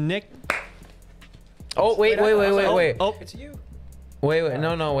 And Nick. Oh wait. Oh, It's you. Wait.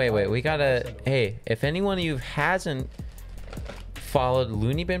 No. Wait. We gotta. Hey, if anyone of you hasn't followed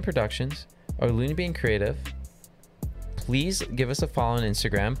LooneyBin Productions or LooneyBin Creative, please give us a follow on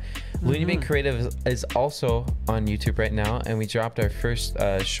Instagram. LooneyBin Creative is also on YouTube right now, and we dropped our first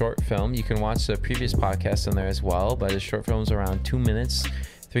short film. You can watch the previous podcast on there as well, but the short film's around 2 minutes,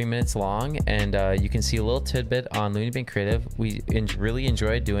 3 minutes long, and you can see a little tidbit on LooneyBin Creative. We really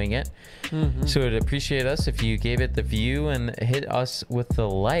enjoyed doing it, so it'd appreciate us if you gave it the view and hit us with the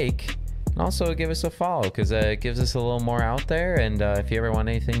like, and also give us a follow, because it gives us a little more out there. And if you ever want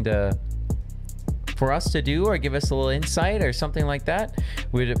anything for us to do, or give us a little insight or something like that,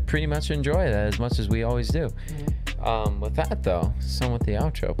 we'd pretty much enjoy that as much as we always do. With that though, someone with the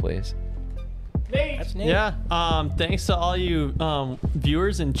outro, please. That's Nate. Yeah. Thanks to all you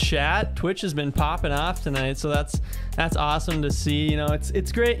viewers in chat. Twitch has been popping off tonight, so that's awesome to see. You know,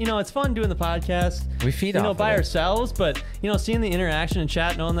 it's great. You know, it's fun doing the podcast. We feed off by of it. ourselves, but seeing the interaction in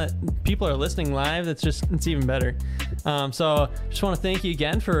chat, knowing that people are listening live, it's even better. So just want to thank you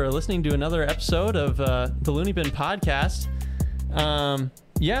again for listening to another episode of the LooneyBin Podcast.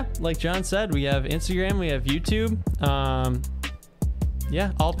 Yeah, like John said, we have Instagram, we have YouTube.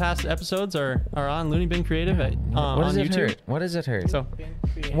 Yeah, all past episodes are on LooneyBin Creative on YouTube. What does it hurt? So,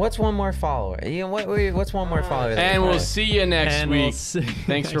 what's one more follower? What's one more follower? And we'll see you next and we'll week. see-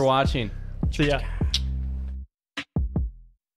 Thanks for watching. See ya.